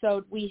the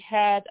episode, we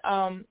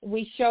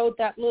showed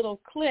that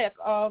little clip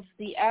of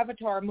the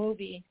Avatar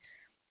movie,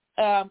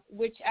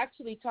 which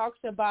actually talks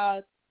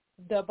about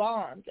the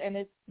bond,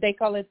 and they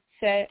call it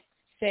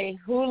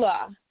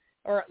Sehula,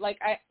 or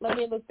let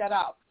me look that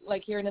up.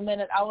 Like here in a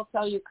minute, I will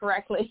tell you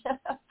correctly,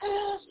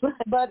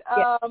 but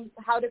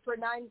how to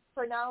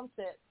pronounce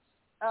it.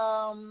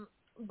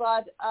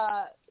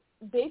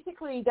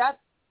 Basically that.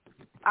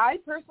 I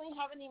personally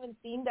haven't even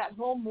seen that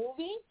whole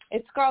movie.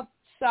 It's called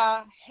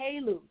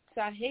Hale,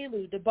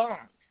 the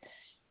Bond.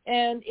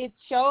 And it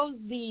shows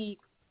the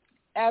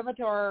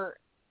Avatar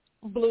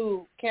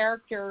blue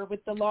character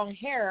with the long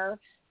hair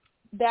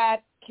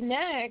that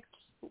connects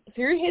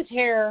through his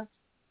hair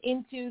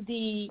into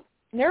the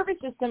nervous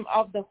system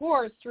of the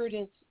horse through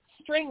this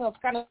string of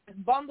kind of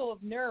bundle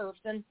of nerves.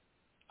 And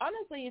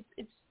honestly,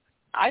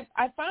 I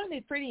found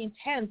it pretty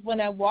intense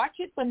when I watch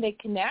it, when they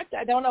connect.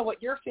 I don't know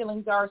what your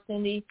feelings are,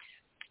 Cindy,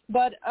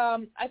 but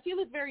I feel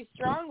it very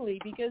strongly,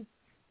 because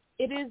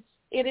it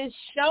is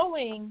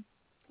showing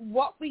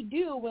what we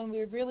do when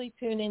we really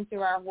tune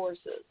into our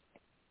horses.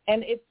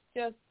 And it's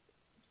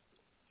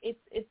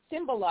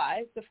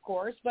symbolized, of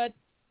course, but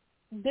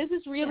this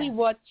is really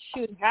what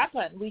should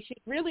happen. We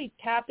should really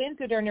tap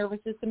into their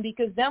nervous system,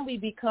 because then we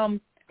become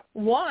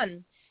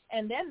one,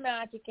 and then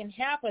magic can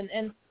happen.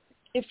 And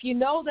if you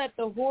know that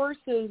the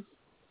horse's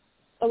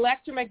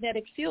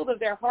electromagnetic field of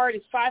their heart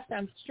is 5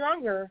 times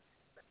stronger,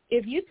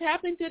 if you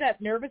tap into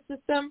that nervous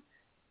system,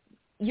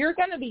 you're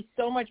going to be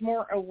so much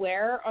more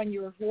aware on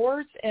your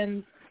horse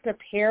and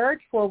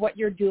prepared for what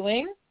you're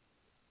doing.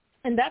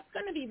 And that's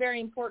going to be very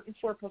important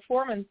for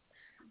performance,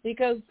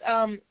 because,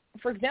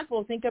 for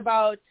example, think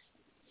about,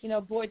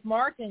 Boyd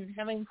Martin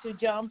having to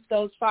jump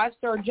those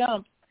 5-star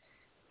jumps,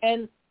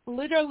 and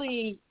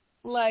literally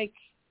like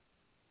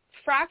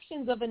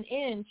fractions of an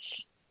inch,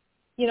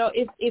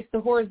 if the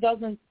horse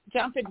doesn't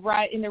jump it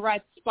right in the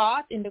right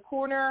spot in the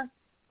corner,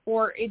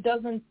 or it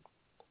doesn't,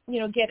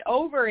 get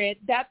over it,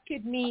 that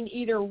could mean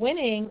either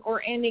winning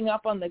or ending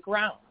up on the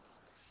ground,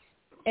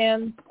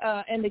 and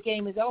the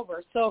game is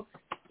over. So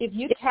if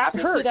you tap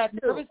into that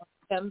nervous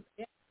system,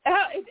 it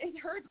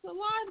hurts a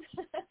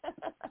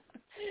lot.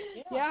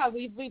 Yeah,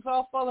 we've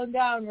all fallen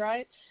down,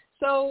 right?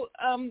 So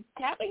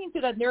tapping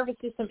into that nervous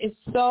system is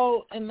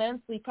so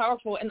immensely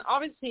powerful. And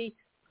obviously,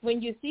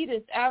 when you see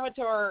this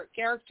Avatar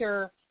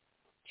character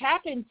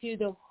tap into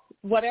the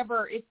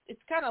whatever,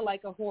 it's kind of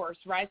like a horse,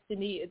 right? To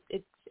me,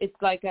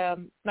 it's like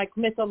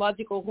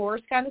mythological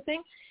horse kind of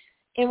thing.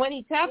 And when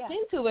he taps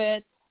into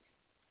it,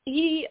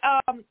 he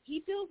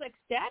feels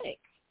ecstatic.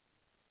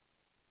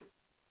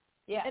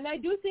 Yeah. And I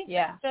do think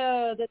that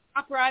the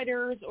top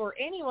riders or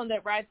anyone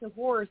that rides a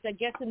horse that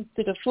gets into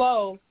the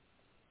flow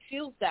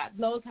feels that,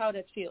 knows how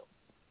that feels.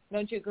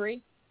 Don't you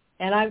agree?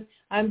 And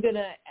I'm going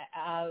to,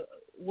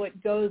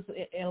 what goes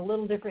in a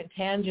little different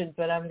tangent,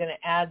 but I'm going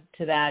to add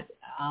to that.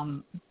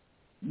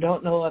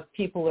 Don't know if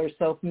people are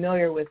so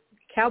familiar with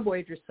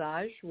cowboy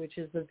dressage, which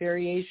is a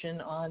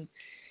variation on,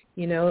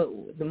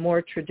 the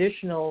more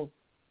traditional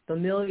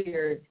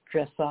familiar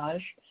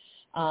dressage.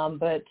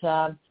 But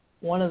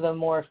one of the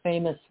more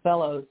famous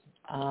fellows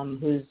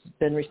who's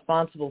been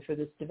responsible for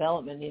this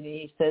development, and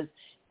he says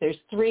there's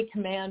 3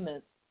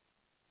 commandments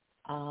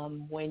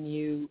when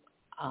you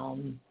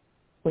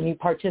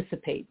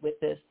participate with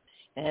this,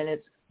 and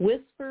it's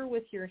whisper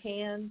with your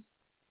hands,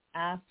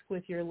 ask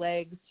with your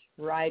legs,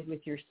 ride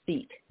with your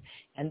feet.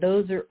 And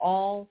those are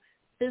all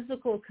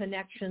physical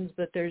connections,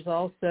 but there's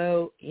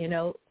also,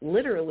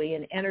 literally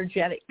an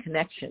energetic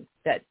connection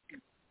that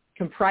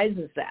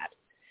comprises that,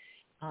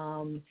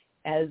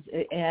 as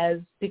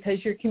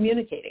because you're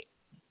communicating.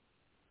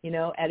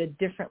 at a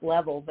different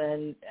level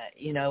than,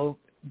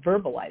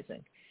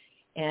 verbalizing.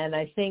 And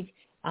I think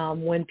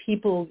when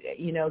people,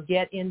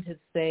 get into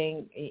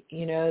saying,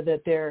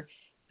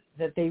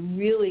 that they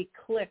really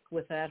click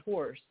with that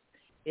horse,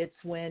 it's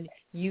when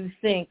you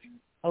think,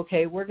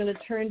 okay, we're going to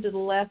turn to the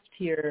left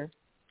here,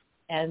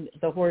 and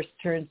the horse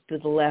turns to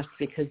the left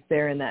because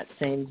they're in that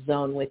same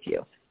zone with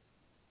you.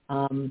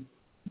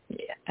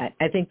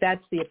 I think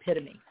that's the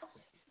epitome.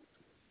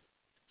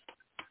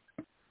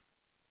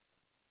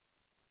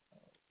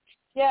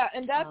 Yeah,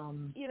 and that's,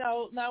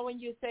 now when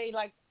you say,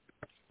 like,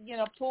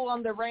 pull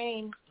on the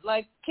rein,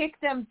 like kick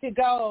them to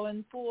go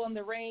and pull on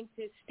the rein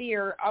to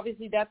steer,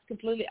 obviously that's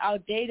completely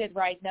outdated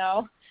right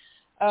now.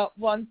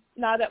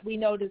 Now that we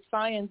know the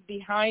science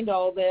behind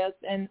all this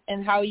and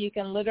how you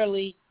could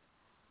literally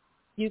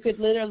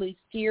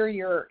steer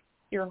your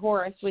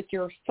horse with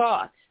your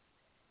thoughts.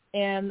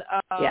 And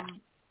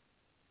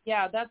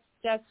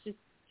that's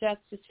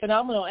just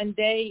phenomenal. And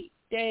they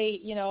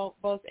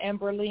both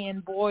Amberly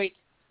and Boyd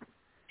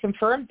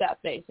confirmed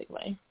that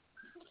basically.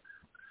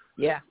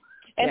 Yeah.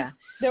 And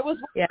there was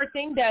one more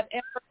thing that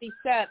Amberly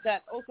said,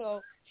 that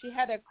also she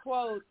had a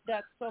quote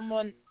that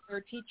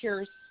her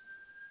teachers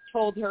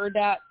told her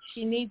that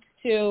she needs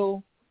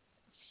to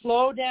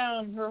slow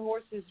down her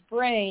horse's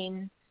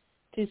brain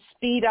to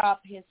speed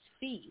up his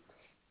feet,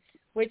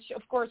 which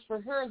of course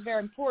for her is very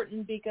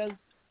important because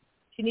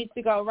she needs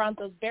to go around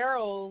those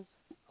barrels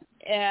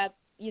at,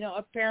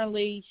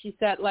 apparently she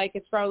said like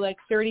it's probably like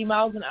 30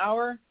 miles an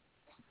hour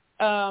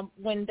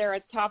when they're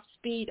at top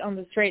speed on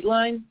the straight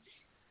line.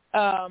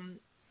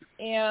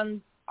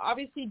 And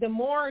obviously the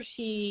more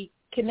she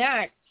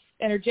connects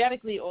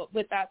energetically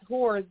with that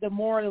horse, the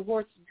more the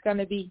horse is going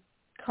to be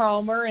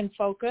calmer and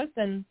focused.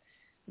 And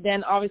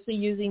then obviously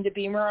using the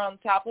BEMER on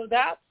top of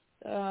that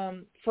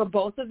for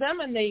both of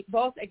them. And they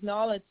both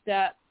acknowledge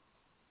that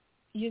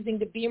using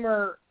the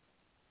BEMER,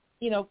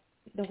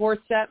 the horse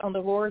set on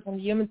the horse and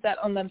the human set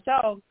on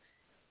themselves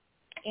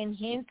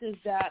enhances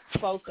that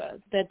focus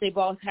that they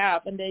both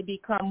have, and they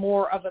become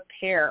more of a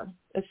pair,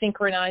 a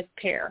synchronized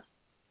pair.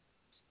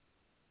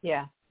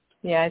 Yeah.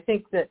 I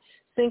think that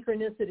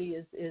synchronicity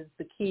is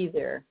the key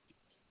there.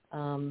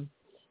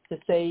 To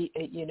say,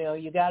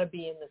 you got to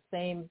be in the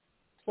same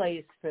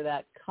place for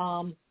that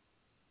calm,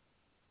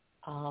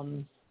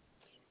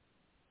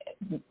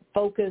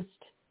 focused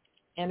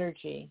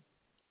energy,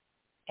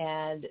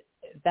 and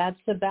that's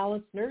the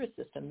balanced nervous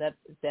system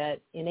that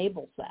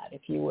enables that,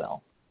 if you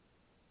will.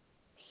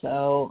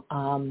 So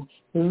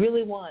we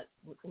really want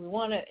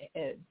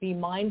to be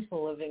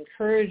mindful of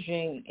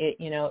encouraging it.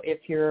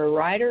 If you're a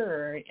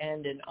rider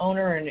and an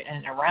owner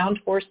and around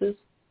horses,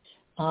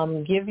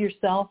 give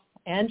yourself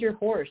and your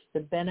horse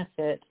the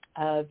benefit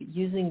of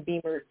using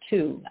BEMER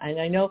too. And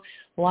I know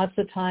lots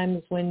of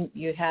times when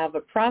you have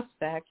a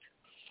prospect,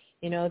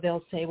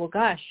 they'll say, well,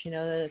 gosh,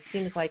 it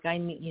seems like I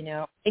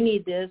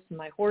need this,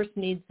 my horse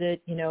needs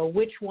it,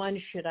 which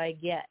one should I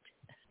get?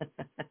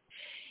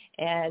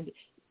 And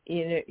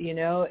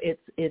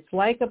it's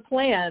like a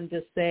plan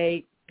to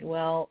say,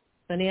 well,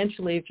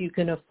 financially, if you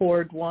can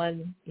afford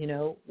one,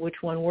 which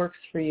one works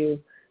for you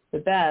the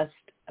best,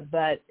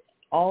 but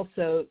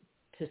also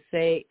to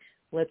say,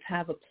 let's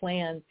have a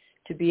plan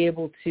to be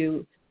able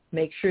to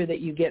make sure that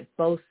you get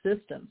both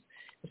systems.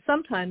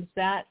 Sometimes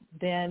that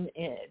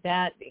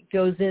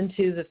goes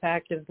into the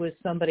fact of when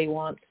somebody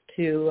wants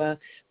to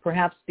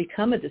perhaps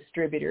become a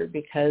distributor,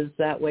 because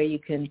that way you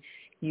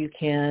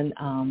can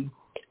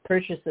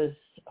purchase a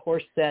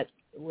horse set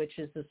which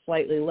is a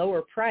slightly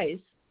lower price,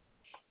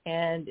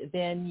 and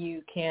then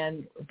you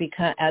can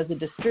become, as a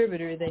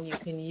distributor, then you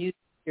can use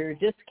your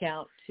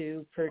discount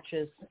to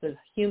purchase the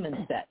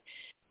human set.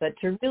 But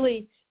to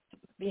really,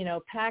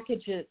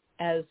 package it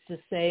as to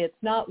say it's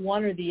not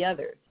one or the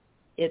other.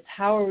 It's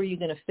how are you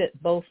going to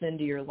fit both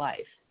into your life?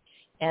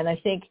 And I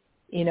think,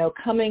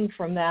 coming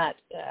from that,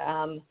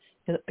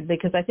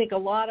 because I think a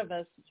lot of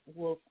us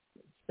will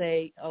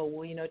say, oh,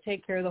 well,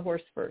 take care of the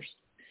horse first,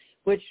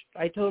 which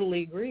I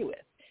totally agree with.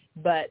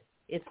 But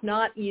it's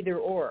not either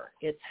or.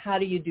 It's how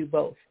do you do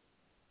both?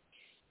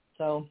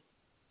 So,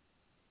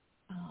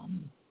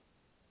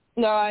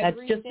 no, I that's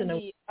agree. just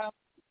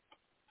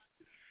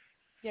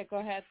yeah, go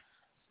ahead.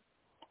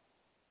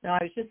 No,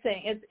 I was just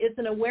saying it's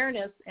an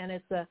awareness, and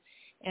it's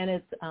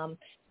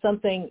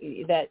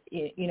something that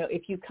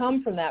if you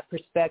come from that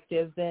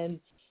perspective, then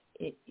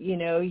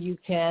you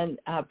can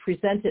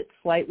present it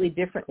slightly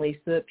differently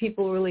so that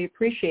people really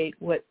appreciate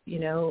what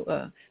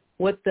the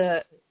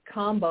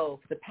combo,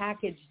 the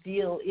package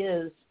deal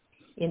is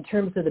in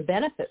terms of the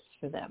benefits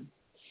for them,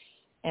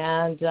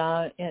 and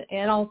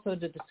also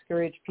to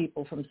discourage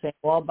people from saying,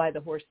 well, I'll buy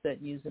the horse set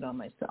and use it on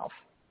myself,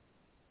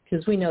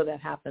 because we know that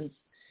happens,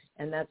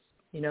 and that's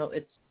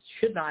it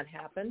should not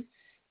happen.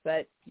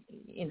 But,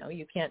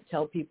 you can't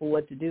tell people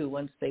what to do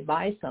once they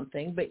buy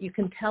something, but you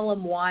can tell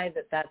them why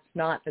that's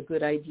not a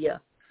good idea,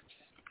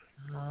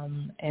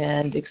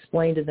 and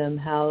explain to them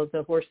how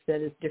the horse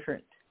set is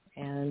different.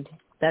 And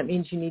that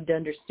means you need to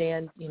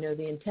understand,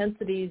 the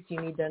intensities.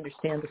 You need to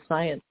understand the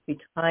science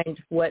behind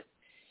what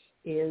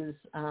is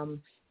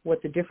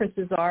what the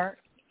differences are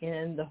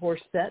in the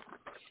horse set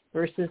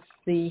versus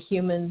the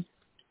human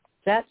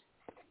set,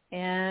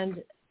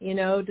 and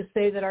to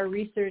say that our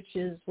research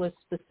was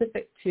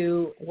specific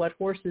to what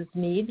horses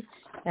need,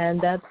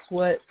 and that's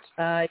what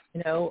how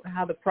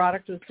the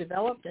product was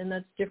developed, and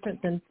that's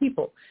different than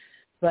people.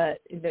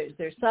 But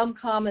there's some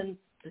common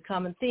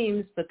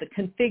themes, but the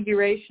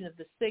configuration of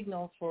the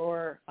signal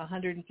for a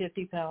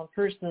 150-pound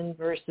person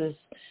versus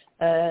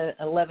a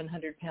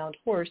 1,100-pound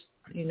horse,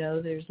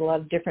 there's a lot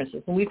of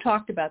differences, and we've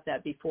talked about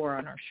that before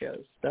on our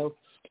shows. So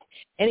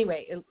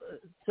anyway,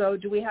 so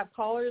do we have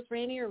callers,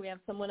 Raini, or we have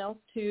someone else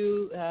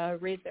to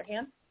raise their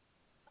hand?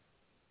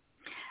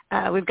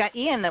 We've got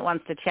Ian that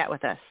wants to chat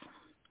with us.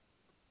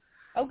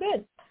 Oh,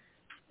 good.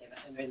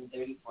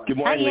 Good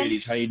morning,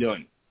 ladies. How you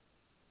doing?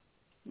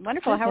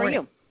 Wonderful. How are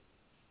you?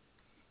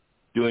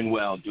 Doing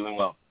well.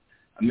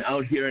 I'm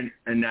out here in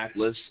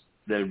Annapolis.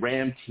 The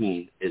Ram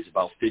team is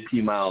about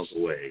 50 miles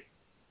away.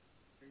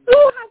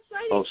 Oh, how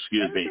exciting. Oh,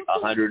 excuse me,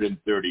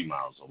 130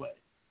 miles away.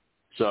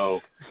 So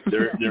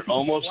they're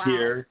almost Wow.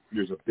 here.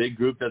 There's a big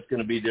group that's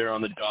going to be there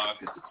on the dock.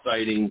 It's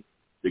exciting.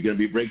 They're going to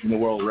be breaking the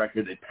world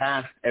record. They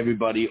passed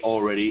everybody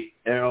already,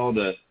 all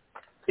the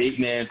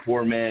 8-man,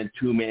 4-man,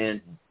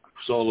 2-man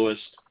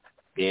soloists,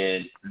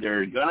 and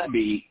they're going to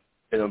be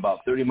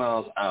about 30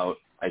 miles out.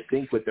 I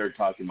think what they're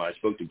talking about, I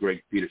spoke to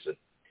Greg Peterson,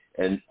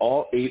 and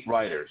all 8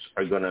 riders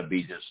are going to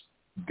be just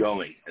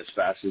going as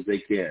fast as they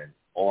can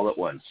all at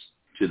once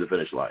to the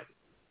finish line.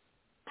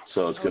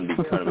 So it's going to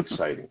be kind of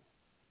exciting.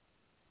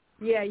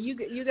 Yeah, you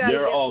got.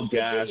 They're all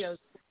gassed.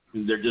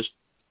 They're just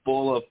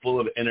full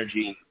of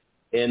energy.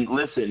 And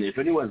listen, if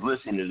anyone's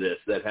listening to this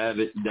that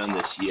haven't done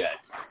this yet,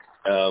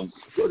 go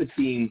to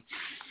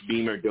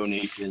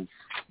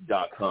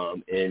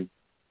teambemerdonations.com and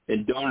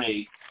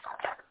donate.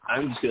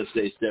 I'm just going to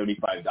say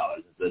 $75.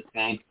 It's a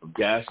tank of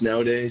gas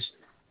nowadays,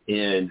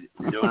 and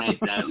donate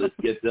that. Let's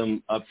get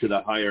them up to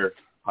the higher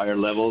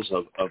levels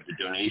of the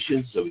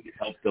donations so we can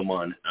help them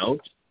on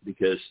out,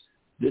 because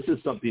this is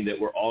something that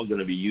we're all going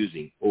to be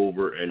using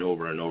over and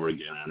over and over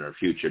again in our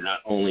future, not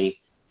only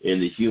in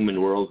the human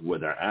world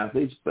with our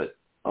athletes, but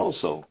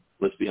also,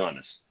 let's be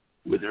honest,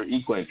 with their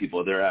equine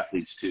people, their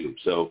athletes too.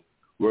 So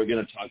we're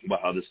going to talk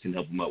about how this can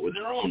help them out with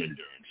their own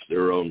endurance,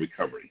 their own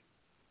recovery,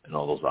 and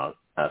all those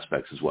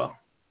aspects as well.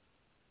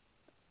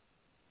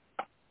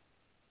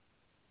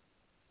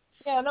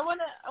 Yeah, and I want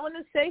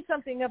to say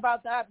something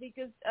about that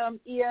because,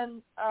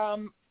 Ian,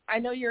 I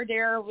know you're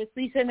there with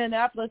Lisa in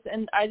Annapolis,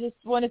 and I just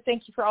want to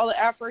thank you for all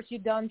the efforts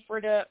you've done for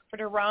the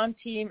ROM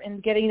team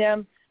and getting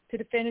them to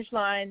the finish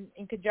line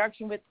in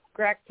conjunction with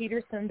Greg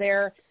Peterson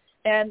there.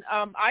 And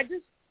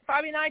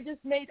Bobby and I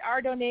just made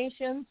our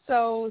donations,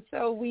 so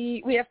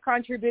we have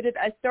contributed.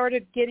 I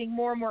started getting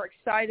more and more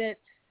excited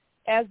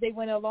as they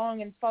went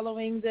along and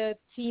following the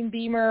Team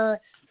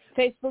BEMER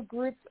Facebook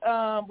group,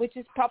 which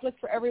is public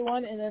for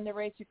everyone, and then the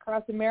Race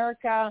Across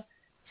America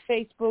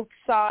Facebook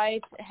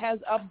site has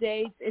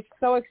updates. It's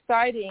so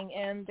exciting,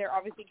 and they're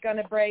obviously going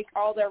to break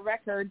all their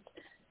records.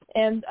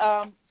 And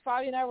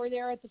Fabi and I were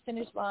there at the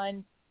finish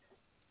line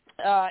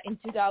in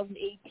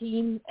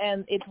 2018,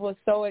 and it was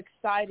so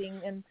exciting.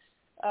 And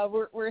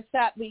we're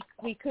sad we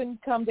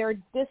couldn't come there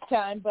this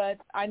time, but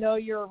I know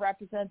you're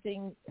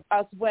representing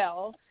us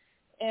well.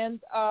 And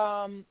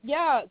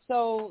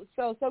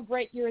so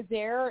great you're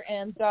there.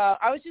 And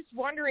I was just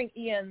wondering,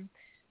 Ian,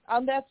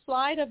 on that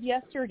slide of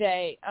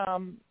yesterday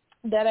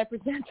that I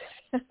presented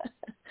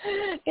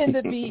in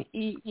the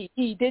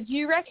BEEE, did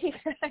you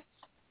recognize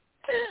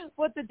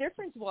what the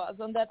difference was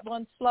on that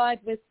one slide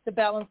with the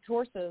balanced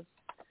horses?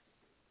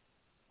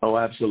 Oh,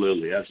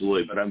 absolutely.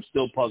 But I'm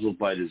still puzzled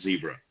by the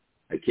zebra.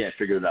 I can't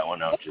figure that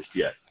one out just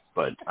yet,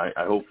 but I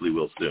hopefully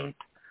will soon.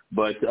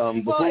 But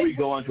before we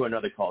go on to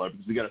another caller,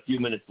 because we got a few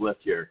minutes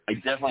left here, I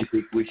definitely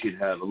think we should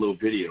have a little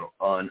video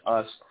on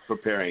us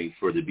preparing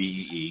for the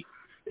BEE.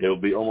 It'll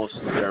be almost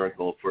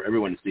hysterical for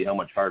everyone to see how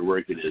much hard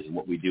work it is and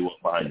what we do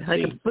behind the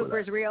scenes. Like a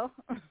blooper's reel?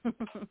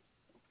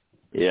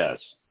 Yes.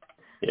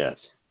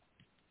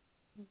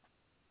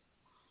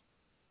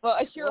 Well,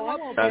 I sure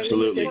hope.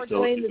 Absolutely.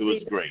 So it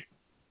was great.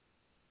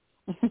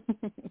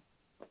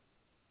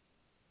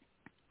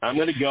 I'm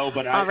going to go,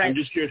 but I'm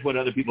just curious what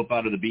other people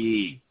thought of the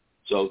BEE.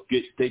 So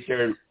take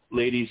care,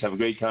 ladies. Have a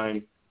great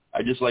time.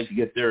 I'd just like to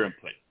get their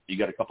input. You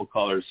got a couple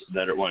callers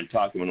that want to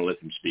talk. I'm going to let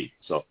them speak.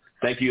 So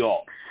thank you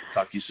all.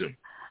 Talk to you soon.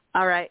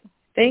 All right.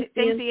 Thanks,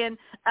 Ian.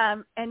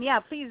 And yeah,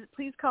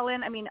 please call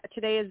in. I mean,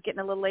 today is getting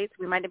a little late, so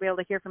we might not be able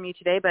to hear from you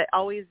today, but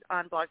always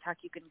on Blog Talk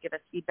you can give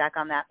us feedback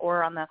on that,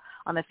 or on the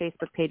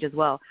Facebook page as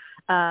well.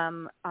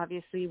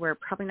 Obviously, we're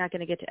probably not going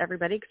to get to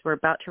everybody because we're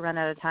about to run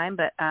out of time,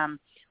 but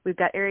we've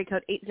got area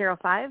code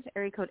 805.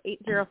 Area code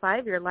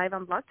 805. You're live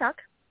on Blog Talk.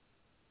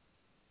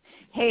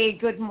 Hey,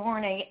 good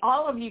morning.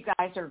 All of you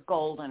guys are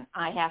golden,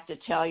 I have to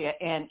tell you.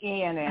 And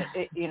Ian,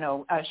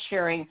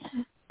 sharing.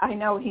 I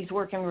know he's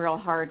working real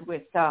hard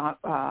with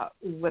our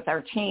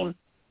team,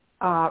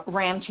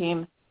 Ram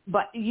team,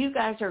 but you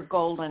guys are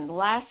golden.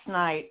 Last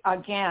night,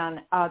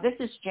 again, this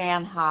is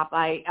Jan Hopp.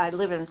 I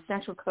live in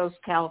Central Coast,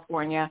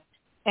 California,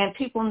 And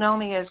people know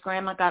me as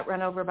Grandma Got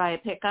Run Over by a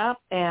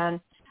Pickup. And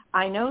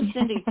I know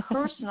Cindy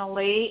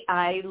personally.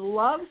 I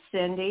love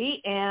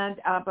Cindy. And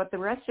but the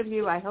rest of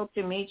you, I hope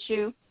to meet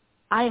you.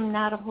 I am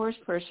not a horse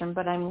person,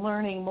 but I'm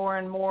learning more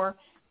and more.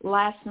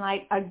 Last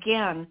night,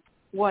 again,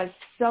 was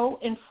so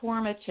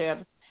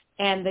informative.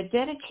 And the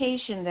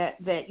dedication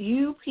that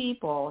you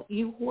people,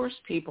 you horse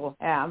people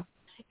have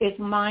is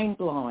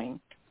mind-blowing.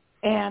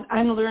 And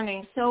I'm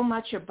learning so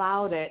much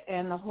about it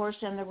and the horse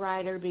and the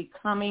rider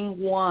becoming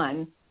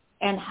one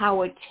and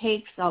how it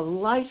takes a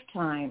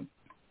lifetime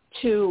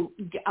to,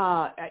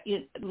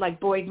 like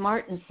Boyd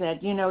Martin said,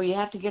 you know, you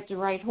have to get the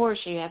right horse.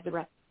 You have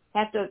to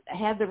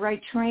have the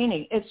right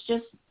training. It's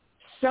just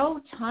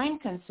so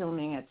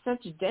time-consuming. It's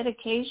such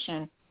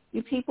dedication.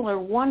 You people are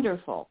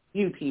wonderful,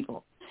 you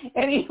people.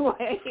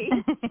 Anyway,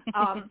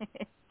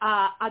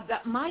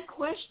 my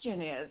question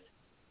is,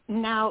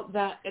 now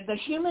the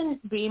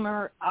human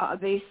BEMER,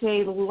 they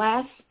say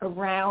lasts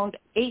around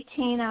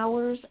 18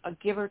 hours,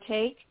 give or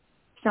take.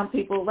 Some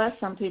people less,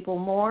 some people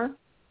more.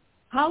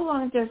 How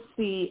long does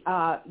the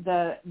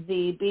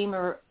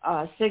BEMER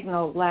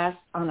signal last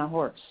on a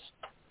horse?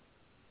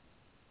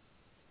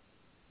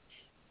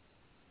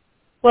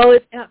 Well,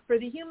 for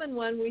the human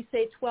one, we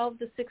say 12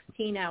 to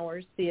 16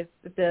 hours.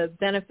 The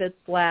benefits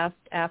last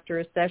after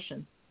a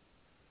session,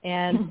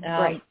 and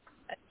right.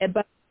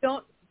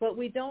 But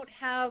we don't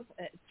have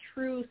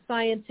true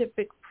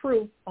scientific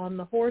proof on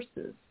the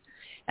horses.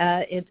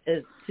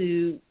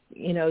 To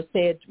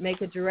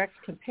make a direct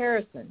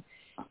comparison.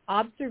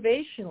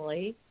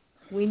 Observationally,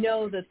 we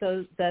know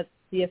that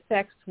the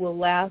effects will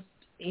last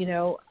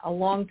a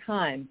long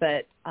time,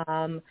 but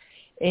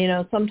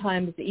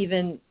sometimes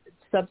even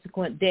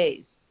subsequent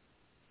days.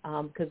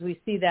 Because we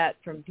see that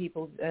from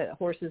people,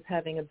 horses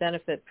having a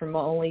benefit from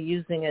only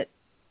using it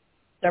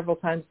several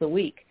times a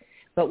week.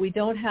 But we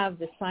don't have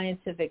the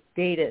scientific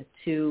data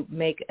to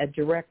make a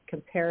direct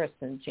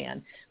comparison,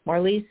 Jan.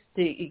 Marlice,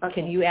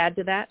 can you add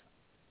to that?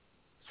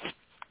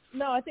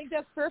 No, I think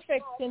that's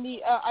perfect,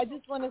 Cindy. I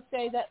just want to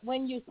say that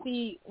when you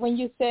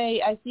say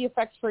I see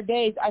effects for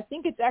days, I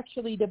think it's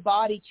actually the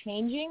body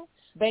changing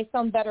based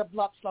on better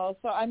blood flow.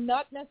 So I'm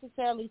not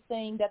necessarily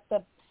saying that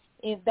the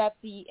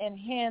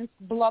enhanced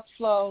blood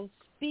flow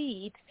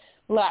speed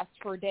lasts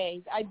for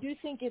days. I do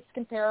think it's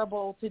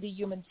comparable to the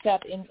human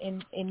step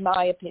in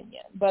my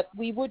opinion, but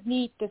we would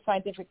need the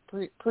scientific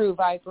proof.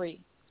 I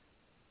agree.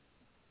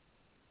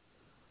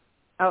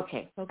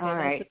 Okay. All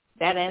right.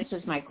 That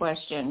answers my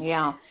question.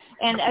 Yeah.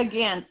 And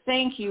again,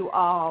 thank you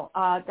all,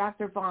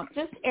 Dr. Vonck,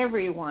 just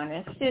everyone,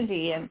 and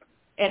Cindy and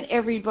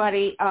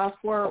everybody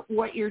for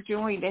what you're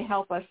doing to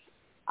help us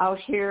out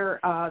here,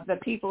 the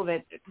people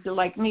that,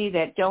 like me,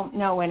 that don't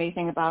know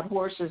anything about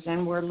horses,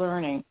 and we're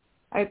learning.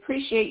 I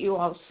appreciate you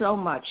all so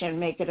much, and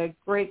make it a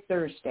great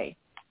Thursday.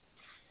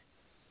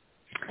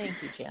 Thank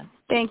you, Jan.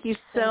 Thank you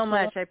so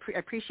much. I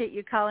appreciate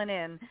you calling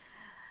in.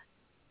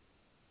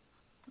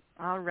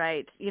 All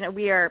right.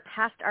 We are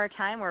past our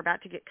time. We're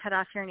about to get cut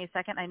off here in a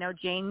second. I know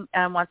Jane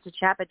wants to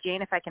chat, but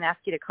Jane, if I can ask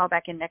you to call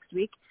back in next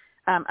week.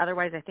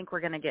 Otherwise, I think we're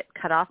going to get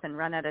cut off and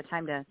run out of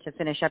time to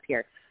finish up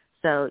here.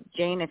 So,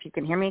 Jane, if you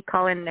can hear me,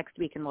 call in next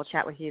week, and we'll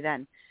chat with you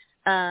then.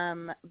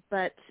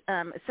 But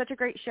such a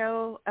great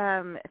show.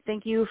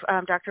 Thank you,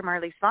 Dr.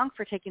 Marlice Vonck,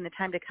 for taking the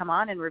time to come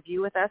on and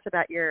review with us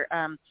about your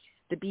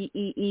the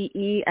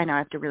BEEE. I know I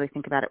have to really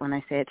think about it when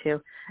I say it,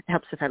 too. It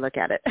helps if I look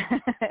at it.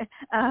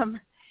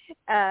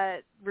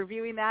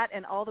 Reviewing that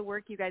and all the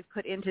work you guys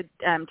put into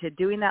to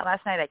doing that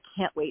last night. I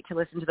can't wait to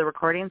listen to the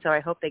recording, so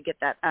I hope they get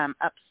that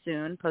up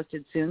soon,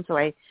 posted soon, so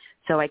I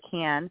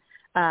can.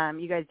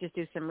 You guys just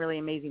do some really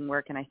amazing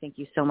work, and I thank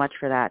you so much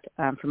for that,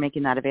 for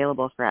making that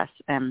available for us.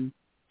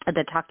 And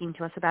then talking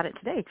to us about it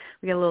today.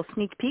 We got a little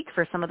sneak peek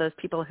for some of those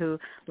people who,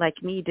 like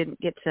me, didn't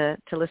get to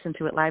listen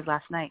to it live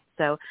last night.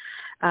 So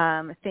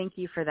thank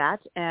you for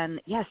that.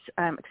 And, yes,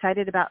 I'm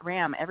excited about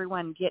RAM.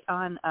 Everyone get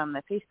on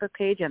the Facebook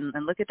page and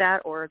look at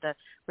that, or the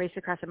Race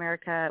Across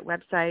America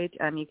website.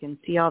 You can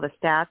see all the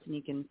stats, and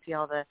you can see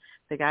all the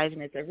guys.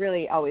 And it's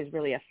always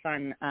really a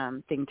fun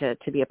thing to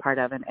be a part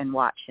of and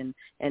watch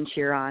and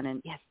cheer on. And,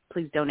 yes,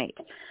 please donate.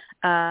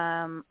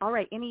 All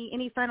right.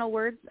 Any final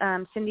words,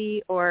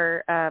 Cindy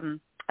or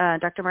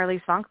Dr.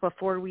 Marlice Vonck,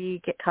 before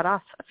we get cut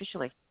off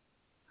officially?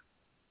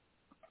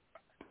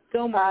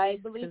 So I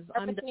believe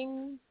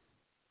everything.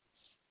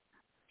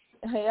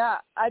 Yeah,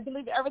 I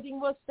believe everything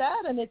was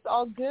said, and it's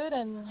all good.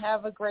 And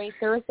have a great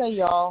Thursday,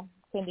 y'all.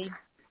 Cindy.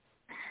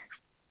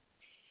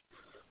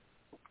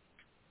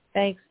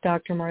 Thanks,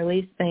 Dr.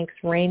 Marlice. Thanks,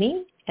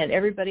 Raini, and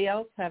everybody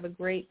else. Have a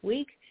great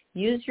week.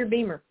 Use your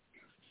BEMER.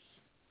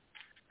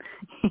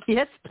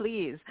 Yes,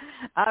 please.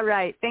 All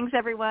right. Thanks,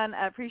 everyone.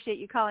 I appreciate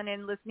you calling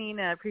in, listening.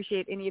 I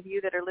appreciate any of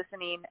you that are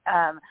listening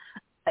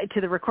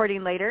to the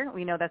recording later.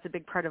 We know that's a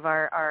big part of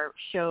our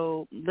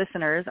show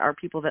listeners, are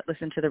people that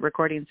listen to the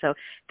recording. So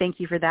thank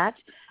you for that.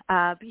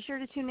 Be sure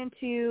to tune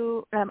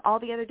into all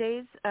the other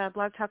days,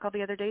 Blog Talk all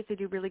the other days. They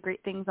do really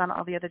great things on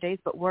all the other days,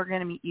 but we're going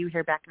to meet you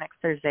here back next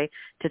Thursday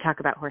to talk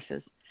about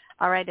horses.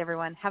 All right,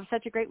 everyone. Have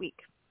such a great week.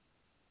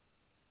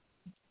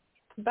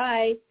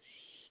 Bye.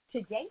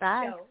 Today's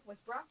show was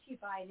brought to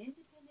you by an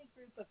independent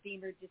group of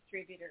BEMER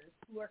distributors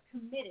who are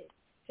committed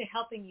to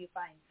helping you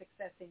find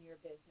success in your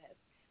business.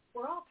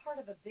 We're all part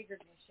of a bigger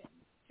mission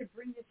to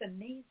bring this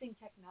amazing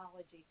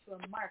technology to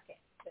a market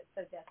that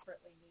so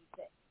desperately needs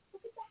it.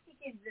 We'll be back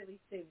again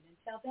really soon.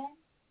 Until then,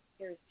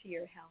 here's to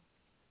your health.